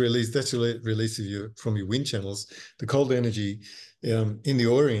a release of from your wind channels. The cold energy in the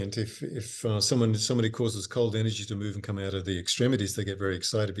Orient, if somebody causes cold energy to move and come out of the extremities, they get very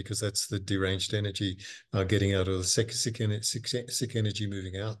excited, because that's the deranged energy getting out, of the sick energy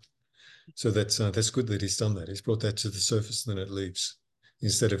moving out. So that's good that he's done that. He's brought that to the surface, and then it leaves,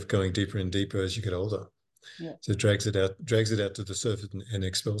 instead of going deeper and deeper as you get older. Yeah. So it drags it out to the surface and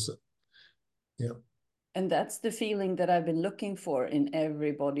expels it. Yeah. And that's the feeling that I've been looking for in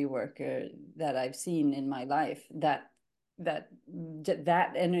every body worker that I've seen in my life. That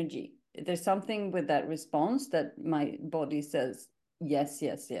energy. There's something with that response that my body says, yes,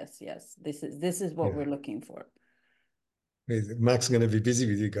 yes, yes, yes. This is what we're looking for. Mark's going to be busy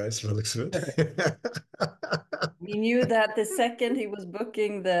with you guys for the looks of it. We knew that the second he was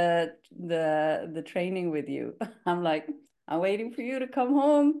booking the training with you. I'm like, I'm waiting for you to come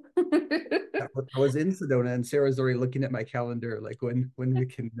home. I was in Sedona, and Sarah's already looking at my calendar, like when we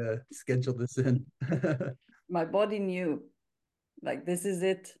can schedule this in. My body knew. like, this is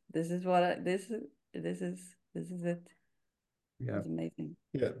it. This is what I, this is it. Yeah. It's amazing.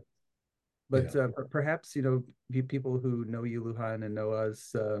 Yeah. But perhaps, you know, people who know you, Lujan, and know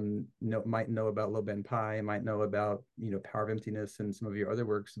us, might know about Lo Ban Pai, might know about, you know, Power of Emptiness and some of your other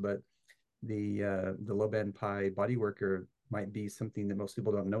works, but the Lo Ban Pai bodyworker might be something that most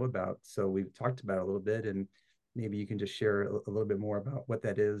people don't know about. So we've talked about it a little bit, and maybe you can just share a little bit more about what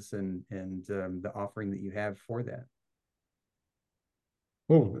that is and the offering that you have for that.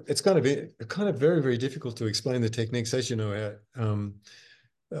 Well, it's kind of very, very difficult to explain the techniques, as you know.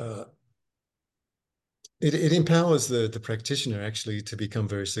 It empowers the practitioner actually to become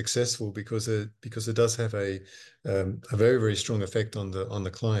very successful because it does have a very, very strong effect on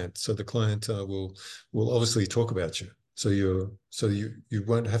the client. So the client will obviously talk about you. So you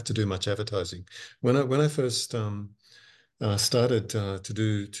won't have to do much advertising. When I first started to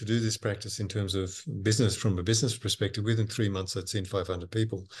do this practice in terms of business, from a business perspective, within 3 months I'd seen 500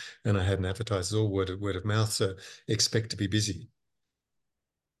 people, and I hadn't advertised, all word of mouth. So expect to be busy.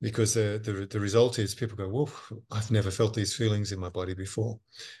 Because the result is people go, whoa, I've never felt these feelings in my body before.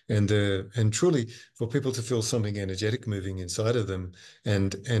 And truly, for people to feel something energetic moving inside of them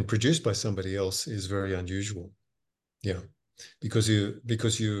and produced by somebody else is very unusual. Yeah. Because you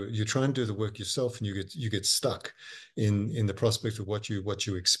try and do the work yourself, and you get stuck in the prospect of what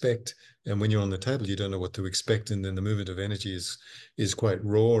you expect. And when you're on the table, you don't know what to expect. And then the movement of energy is quite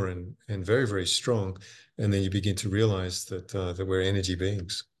raw and very, very strong. And then you begin to realize that we're energy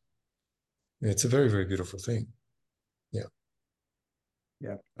beings. It's a very, very beautiful thing. Yeah.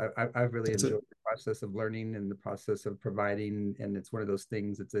 Yeah, I've really enjoyed the process of learning and the process of providing, and it's one of those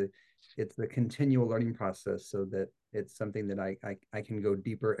things. It's a continual learning process, so that it's something that I can go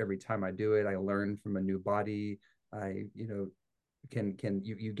deeper every time I do it. I learn from a new body. I, you know,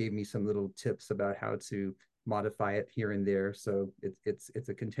 you gave me some little tips about how to modify it here and there. So it's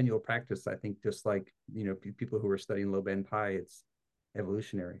a continual practice. I think, just like, you know, people who are studying Lo Ban Pai, it's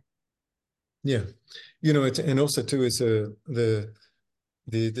evolutionary. Yeah, you know, and also too is the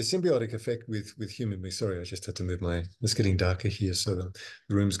symbiotic effect with human beings. Sorry, I just had to move it's getting darker here, so the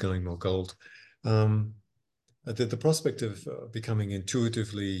room's going more gold. The prospect of becoming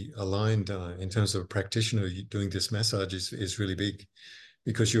intuitively aligned in terms of a practitioner doing this massage is really big,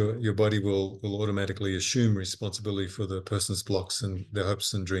 because your body will automatically assume responsibility for the person's blocks and their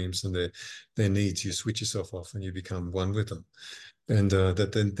hopes and dreams and their needs. You switch yourself off and you become one with them. And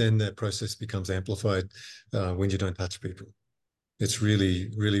then that process becomes amplified when you don't touch people. It's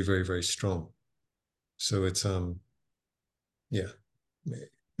really, really very, very strong. So it's yeah,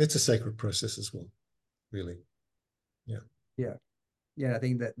 it's a sacred process as well, really. Yeah. Yeah. Yeah, I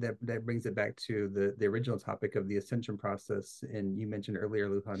think that brings it back to the original topic of the ascension process. And you mentioned earlier,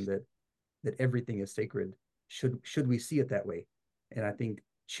 Lujan, that everything is sacred. Should we see it that way? And I think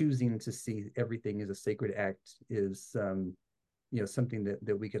choosing to see everything as a sacred act is, you know, something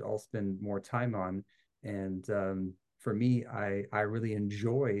that we could all spend more time on. And for me, I really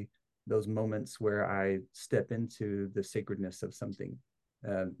enjoy those moments where I step into the sacredness of something.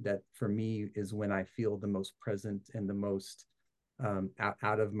 That for me is when I feel the most present and the most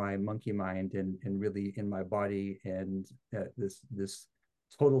out of my monkey mind and really in my body, and this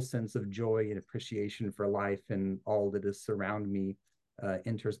total sense of joy and appreciation for life and all that is surround me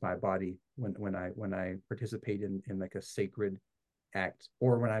enters my body when I participate in like a sacred act,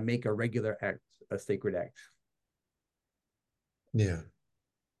 or when I make a regular act a sacred act. Yeah.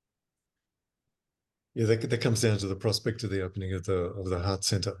 Yeah, that comes down to the prospect of the opening of the heart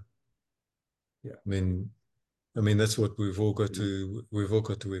center. Yeah. I mean that's what we've all got to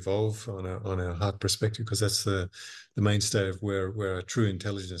evolve on our heart perspective, because that's the mainstay of where our true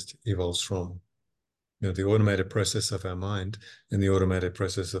intelligence evolves from. You know, the automated process of our mind and the automated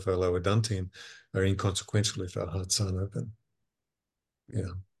process of our lower dantian are inconsequential if our hearts aren't open.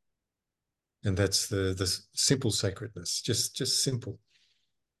 Yeah. And that's the simple sacredness, just simple.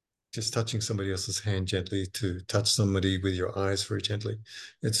 Just touching somebody else's hand gently, to touch somebody with your eyes very gently.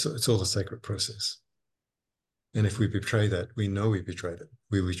 It's all a sacred process. And if we betray that, we know we betrayed it.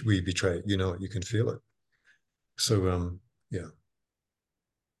 We betray it. You know it. You can feel it. So yeah,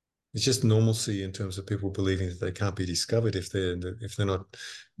 it's just normalcy in terms of people believing that they can't be discovered if they're not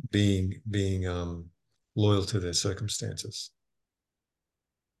being loyal to their circumstances.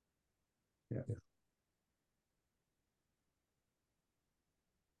 Yeah.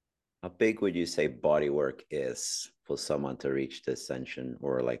 How big would you say body work is for someone to reach the ascension,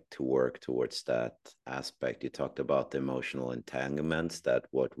 or like to work towards that aspect? You talked about the emotional entanglements, that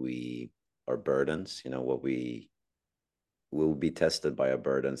what we are burdens, you know, what we will be tested by our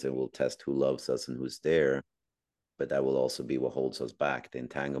burdens, and we'll test who loves us and who's there. but that will also be what holds us back, the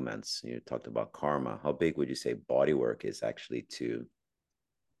entanglements. You talked about karma. How big would you say bodywork is actually to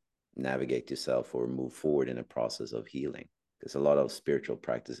navigate yourself or move forward in a process of healing? Because a lot of spiritual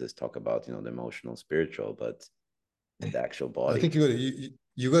practices talk about, the emotional spiritual, but the actual body. I think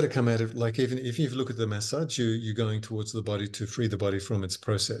you got to come at it, like, even if you look at the massage, you're going towards the body to free the body from its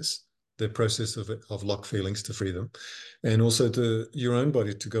process, the process of lock feelings, to free them, and also your own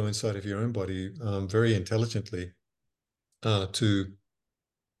body, to go inside of your own body very intelligently to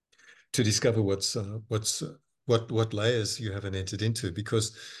discover what layers you haven't entered into,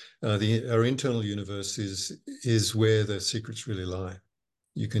 because our internal universe is where the secrets really lie.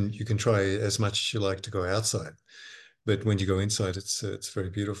 You can try as much as you like to go outside, but when you go inside, it's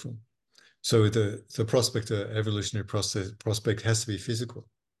very beautiful. So the evolutionary prospect has to be physical,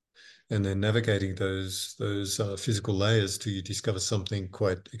 and then navigating those physical layers till you discover something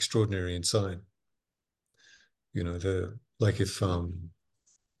quite extraordinary inside. If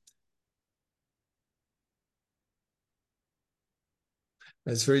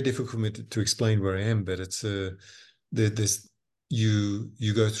it's very difficult for me to explain where I am, but it's this you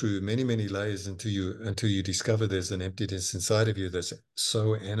go through many layers until you discover there's an emptiness inside of you that's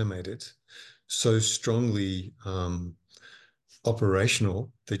so animated, so strongly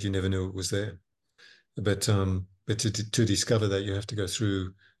operational, that you never knew it was there. But to discover that, you have to go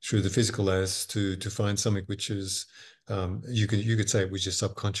through the physical layers to find something which is you could say it was your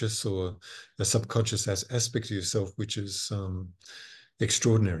subconscious, or a subconscious aspect of yourself, which is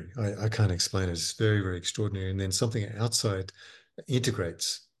extraordinary. I can't explain it. It's very extraordinary. And then something outside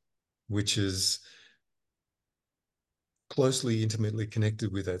integrates, which is closely, intimately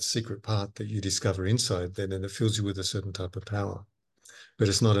connected with that secret part that you discover inside. Then, and it fills you with a certain type of power. But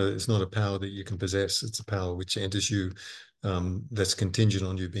it's not a power that you can possess. It's a power which enters you, that's contingent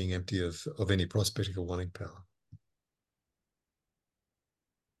on you being empty of any prospect or wanting power.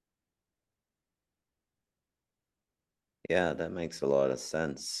 Yeah, that makes a lot of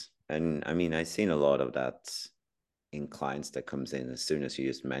sense. And I mean, I've seen a lot of that in clients that comes in. As soon as you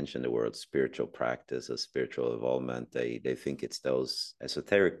just mention the word spiritual practice or spiritual involvement, they think it's those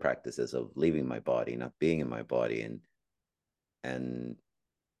esoteric practices of leaving my body, not being in my body. And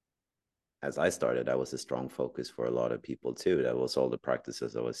as I started, that was a strong focus for a lot of people too. That was all the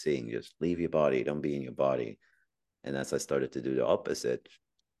practices I was seeing. Just leave your body, don't be in your body. And as I started to do the opposite,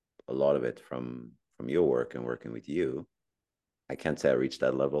 a lot of it from your work and working with you, I can't say I reached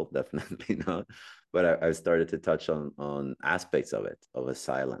that level, definitely not. But I started to touch on aspects of it, of a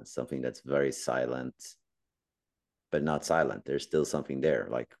silence, something that's very silent, but not silent. There's still something there.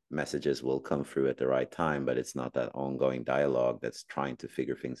 Like, messages will come through at the right time, but it's not that ongoing dialogue that's trying to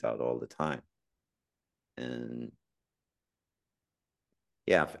figure things out all the time. And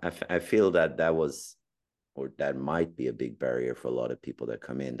yeah, I feel that was, or that might be, a big barrier for a lot of people that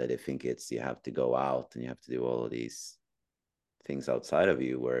come in, that they think it's, you have to go out and you have to do all of these things outside of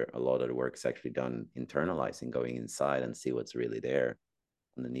you, where a lot of the work is actually done internalizing, going inside and see what's really there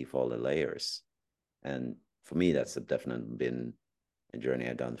underneath all the layers. And for me, that's definitely been a journey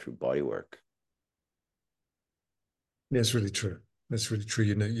I've done through body work. That's really true. That's really true.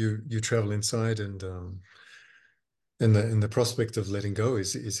 You travel inside, and the prospect of letting go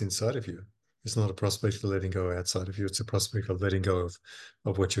is inside of you. It's not a prospect of letting go outside of you. It's a prospect of letting go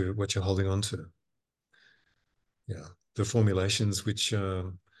of what you're holding on to. Yeah, the formulations which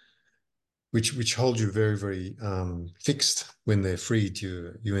hold you very fixed, when they're freed,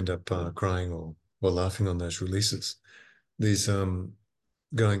 you end up crying or laughing on those releases. These going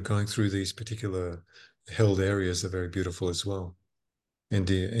through these particular held areas are very beautiful as well, and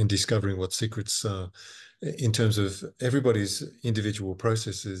discovering what secrets, in terms of everybody's individual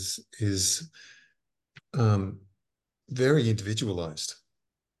processes, is very individualized.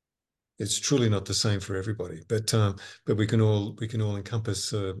 It's truly not the same for everybody, but we can all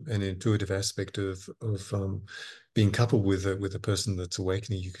encompass an intuitive aspect of being coupled with a person that's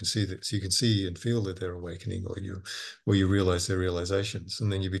awakening. You can see that, so you can see and feel that they're awakening, or you realize their realizations,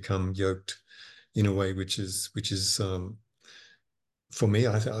 and then you become yoked in a way which is for me,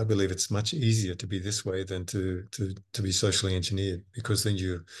 I believe it's much easier to be this way than to be socially engineered, because then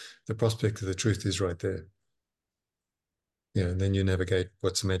the prospect of the truth is right there. Yeah, and then you navigate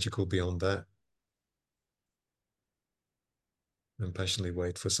what's magical beyond that, and patiently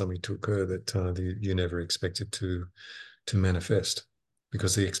wait for something to occur that you never expected to manifest,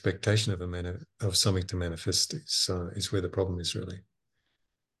 because the expectation of something to manifest is where the problem is, really.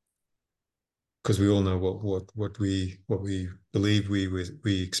 Because we all know what we believe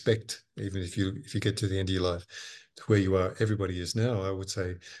we expect. Even if you get to the end of your life, where you are, everybody is now, I would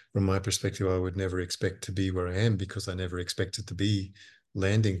say, from my perspective, I would never expect to be where I am because I never expected to be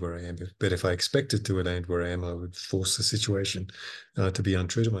landing where I am. But if I expected to land where I am, I would force the situation to be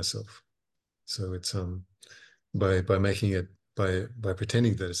untrue to myself. So it's by making it by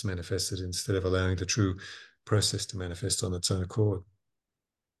pretending that it's manifested instead of allowing the true process to manifest on its own accord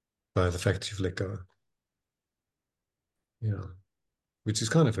by the fact that you've let go. Yeah, which is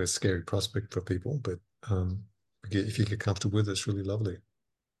kind of a scary prospect for people, but if you get comfortable with it, it's really lovely.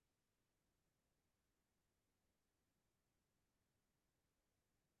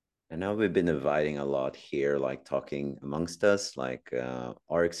 I know we've been dividing a lot here, like talking amongst us, like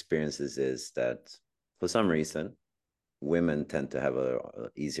our experiences is that for some reason, women tend to have a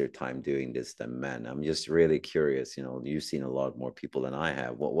easier time doing this than men. I'm just really curious, you know, you've seen a lot more people than I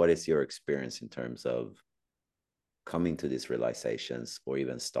have. What is your experience in terms of coming to these realizations or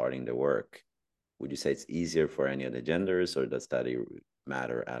even starting the work? Would you say it's easier for any of the genders, or does that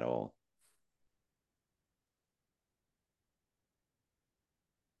matter at all?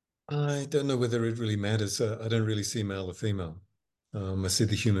 I don't know whether it really matters. I don't really see male or female. I see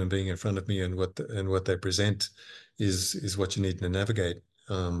the human being in front of me, and what they present is what you need to navigate.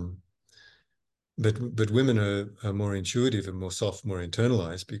 But women are more intuitive and more soft, more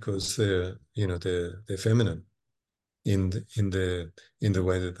internalized because they're feminine in the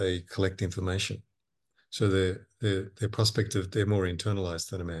way that they collect information. So their prospect of they're more internalized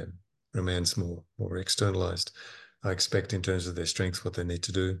than a man. A man's more externalized. I expect in terms of their strengths what they need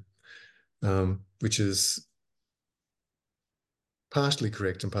to do, which is partially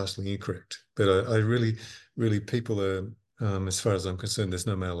correct and partially incorrect. But I really, people are, as far as I'm concerned, there's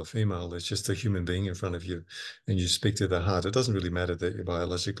no male or female. There's just a human being in front of you, and you speak to their heart. It doesn't really matter that you're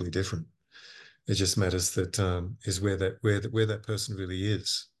biologically different. It just matters that is where that person really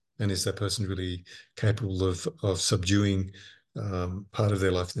is, and is that person really capable of subduing part of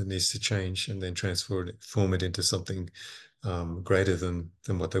their life that needs to change, and then transform it into something greater than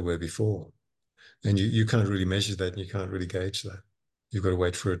what they were before. And you can't really measure that, and you can't really gauge that. You've got to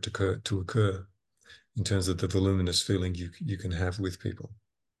wait for it to occur in terms of the voluminous feeling you can have with people.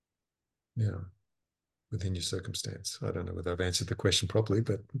 Yeah, within your circumstance. I don't know whether I've answered the question properly,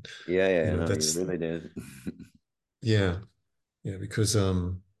 but Yeah, no, that's you really did. yeah, because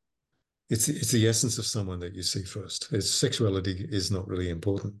it's the essence of someone that you see first. Sexuality is not really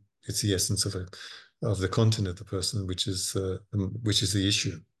important. It's the essence of the content of the person, which is the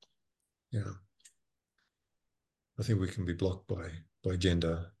issue. Yeah, I think we can be blocked by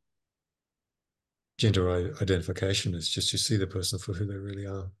gender identification. It's just you see the person for who they really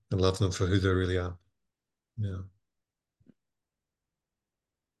are and love them for who they really are. Yeah.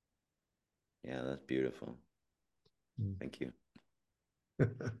 Yeah, that's beautiful. Thank you.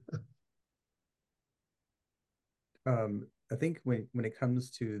 I think when it comes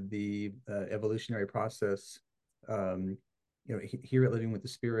to the evolutionary process, here at Living with the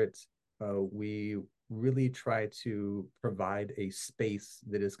Spirit, we really try to provide a space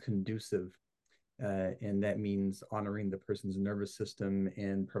that is conducive, and that means honoring the person's nervous system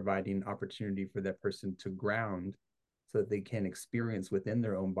and providing opportunity for that person to ground so that they can experience within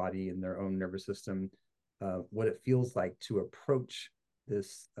their own body and their own nervous system what it feels like to approach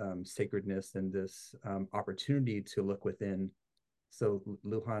this sacredness and this opportunity to look within. So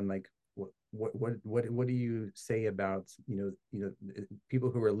Lujan, like what do you say about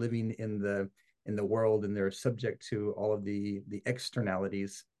people who are living in the world and they're subject to all of the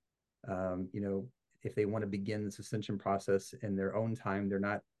externalities? If they want to begin this ascension process in their own time, they're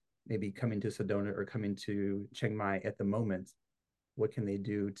not maybe coming to Sedona or coming to Chiang Mai at the moment. What can they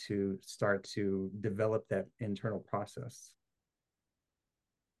do to start to develop that internal process?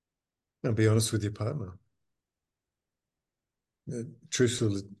 And be honest with your partner.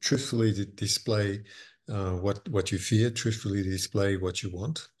 Truthfully display what you fear. Truthfully display what you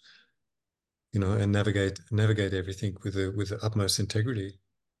want. And navigate everything with the utmost integrity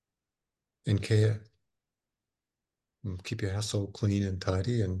and care. And keep your household clean and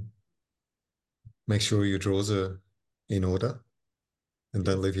tidy, and make sure your drawers are in order, and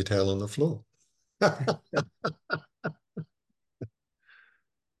don't leave your towel on the floor.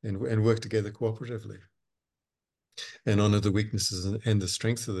 and work together cooperatively, and honor the weaknesses and the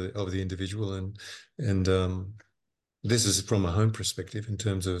strengths of the individual. And this is from a home perspective in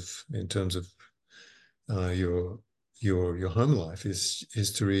terms of your home life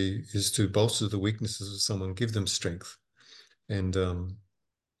is to bolster the weaknesses of someone, give them strength, and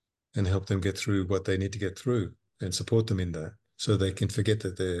help them get through what they need to get through, and support them in that, so they can forget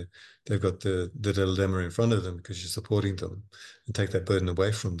that they've got the dilemma in front of them, because you're supporting them, and take that burden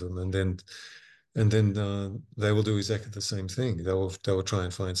away from them, and then And then they will do exactly the same thing. They will try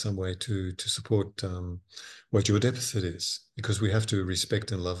and find some way to support what your deficit is, because we have to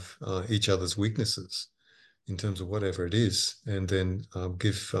respect and love each other's weaknesses in terms of whatever it is, and then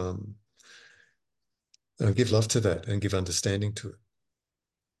give love to that and give understanding to it.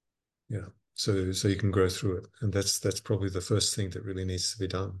 Yeah. So you can grow through it, and that's probably the first thing that really needs to be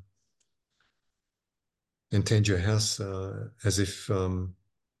done. And tend your house as if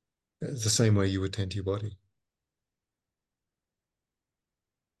the same way you would tend to your body.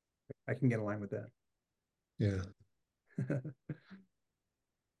 I can get in line with that. Yeah.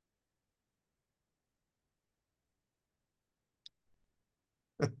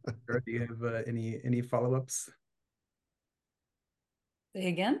 Do you have any follow-ups? Say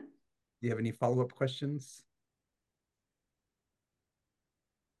again? Do you have any follow-up questions?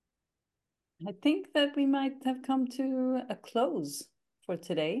 I think that we might have come to a close for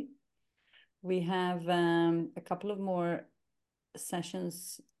today. We have a couple of more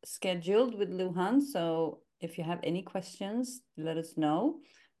sessions scheduled with Lujan. So if you have any questions, let us know.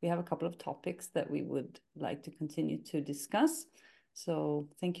 We have a couple of topics that we would like to continue to discuss. So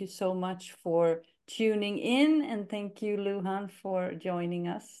thank you so much for tuning in, and thank you, Lujan, for joining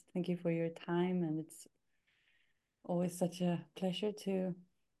us. Thank you for your time, and it's always such a pleasure to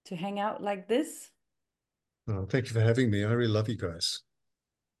hang out like this. Oh, thank you for having me. I really love you guys.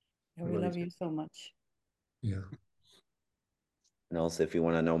 Yeah, we love you so much. Yeah. And also, if you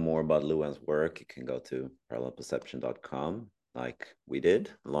want to know more about Lujan's work, you can go to parallelperception.com, like we did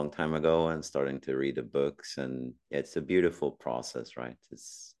a long time ago, and starting to read the books. And it's a beautiful process, right?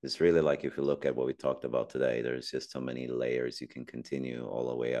 It's really like, if you look at what we talked about today, there's just so many layers you can continue all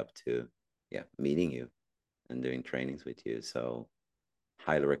the way up to, meeting you and doing trainings with you. So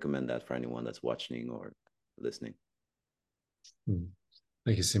highly recommend that for anyone that's watching or listening.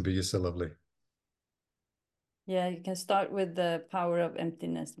 Thank you, Simba. You're so lovely. Yeah, you can start with the Power of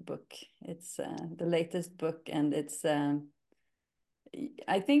Emptiness book. It's the latest book, and it's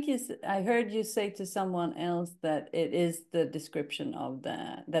I think I heard you say to someone else that it is the description of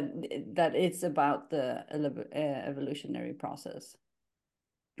that it's about the evolutionary process.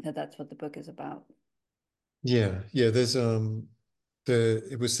 That's what the book is about. Yeah. There's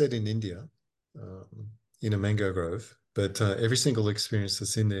it was set in India, in a mango grove, but every single experience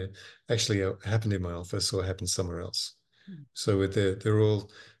that's in there actually happened in my office or happened somewhere else. So they're all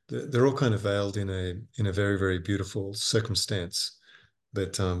kind of veiled in a very, very beautiful circumstance,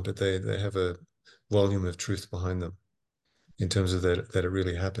 but they have a volume of truth behind them in terms of that it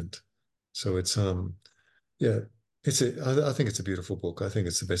really happened. So it's I think it's a beautiful book. I think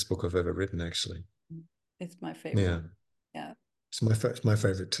it's the best book I've ever written, actually. It's my favorite. Yeah. It's my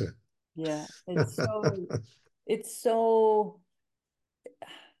favorite too. Yeah, it's so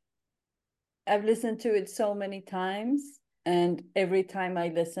I've listened to it so many times, and every time I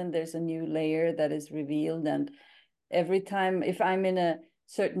listen, there's a new layer that is revealed. And every time, if I'm in a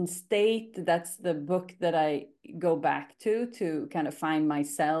certain state, that's the book that I go back to kind of find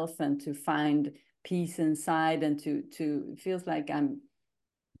myself and to find peace inside, and to it feels like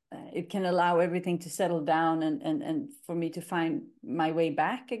it can allow everything to settle down, and for me to find my way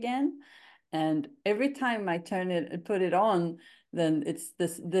back again. And every time I put it on, then it's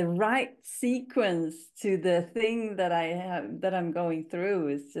the right sequence to the thing that I'm going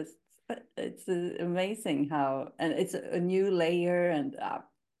through. It's amazing how, and it's a new layer, and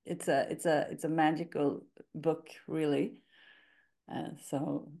it's a magical book, really. And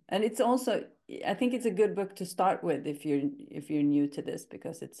it's also, I think it's a good book to start with if you're new to this,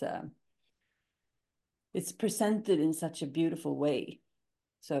 because it's presented in such a beautiful way.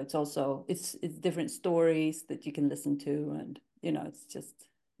 So it's different stories that you can listen to, and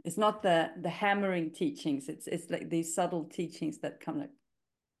it's not the hammering teachings. It's like these subtle teachings that come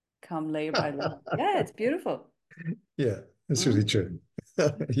layer by layer. Yeah, it's beautiful. Yeah, it's really true.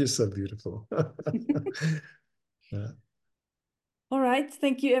 You're so beautiful. Yeah. All right.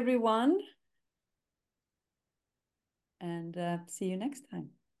 Thank you, everyone. And see you next time.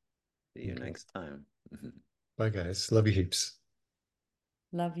 See you next time. Bye, guys. Love you heaps.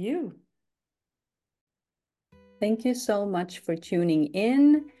 Love you. Thank you so much for tuning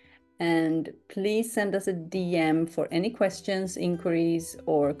in. And please send us a DM for any questions, inquiries,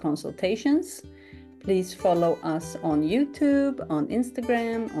 or consultations. Please follow us on YouTube, on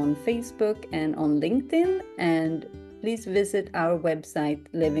Instagram, on Facebook, and on LinkedIn. And please visit our website,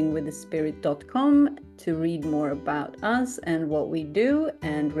 livingwiththespirit.com, to read more about us and what we do.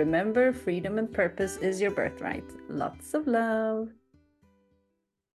 And remember, freedom and purpose is your birthright. Lots of love.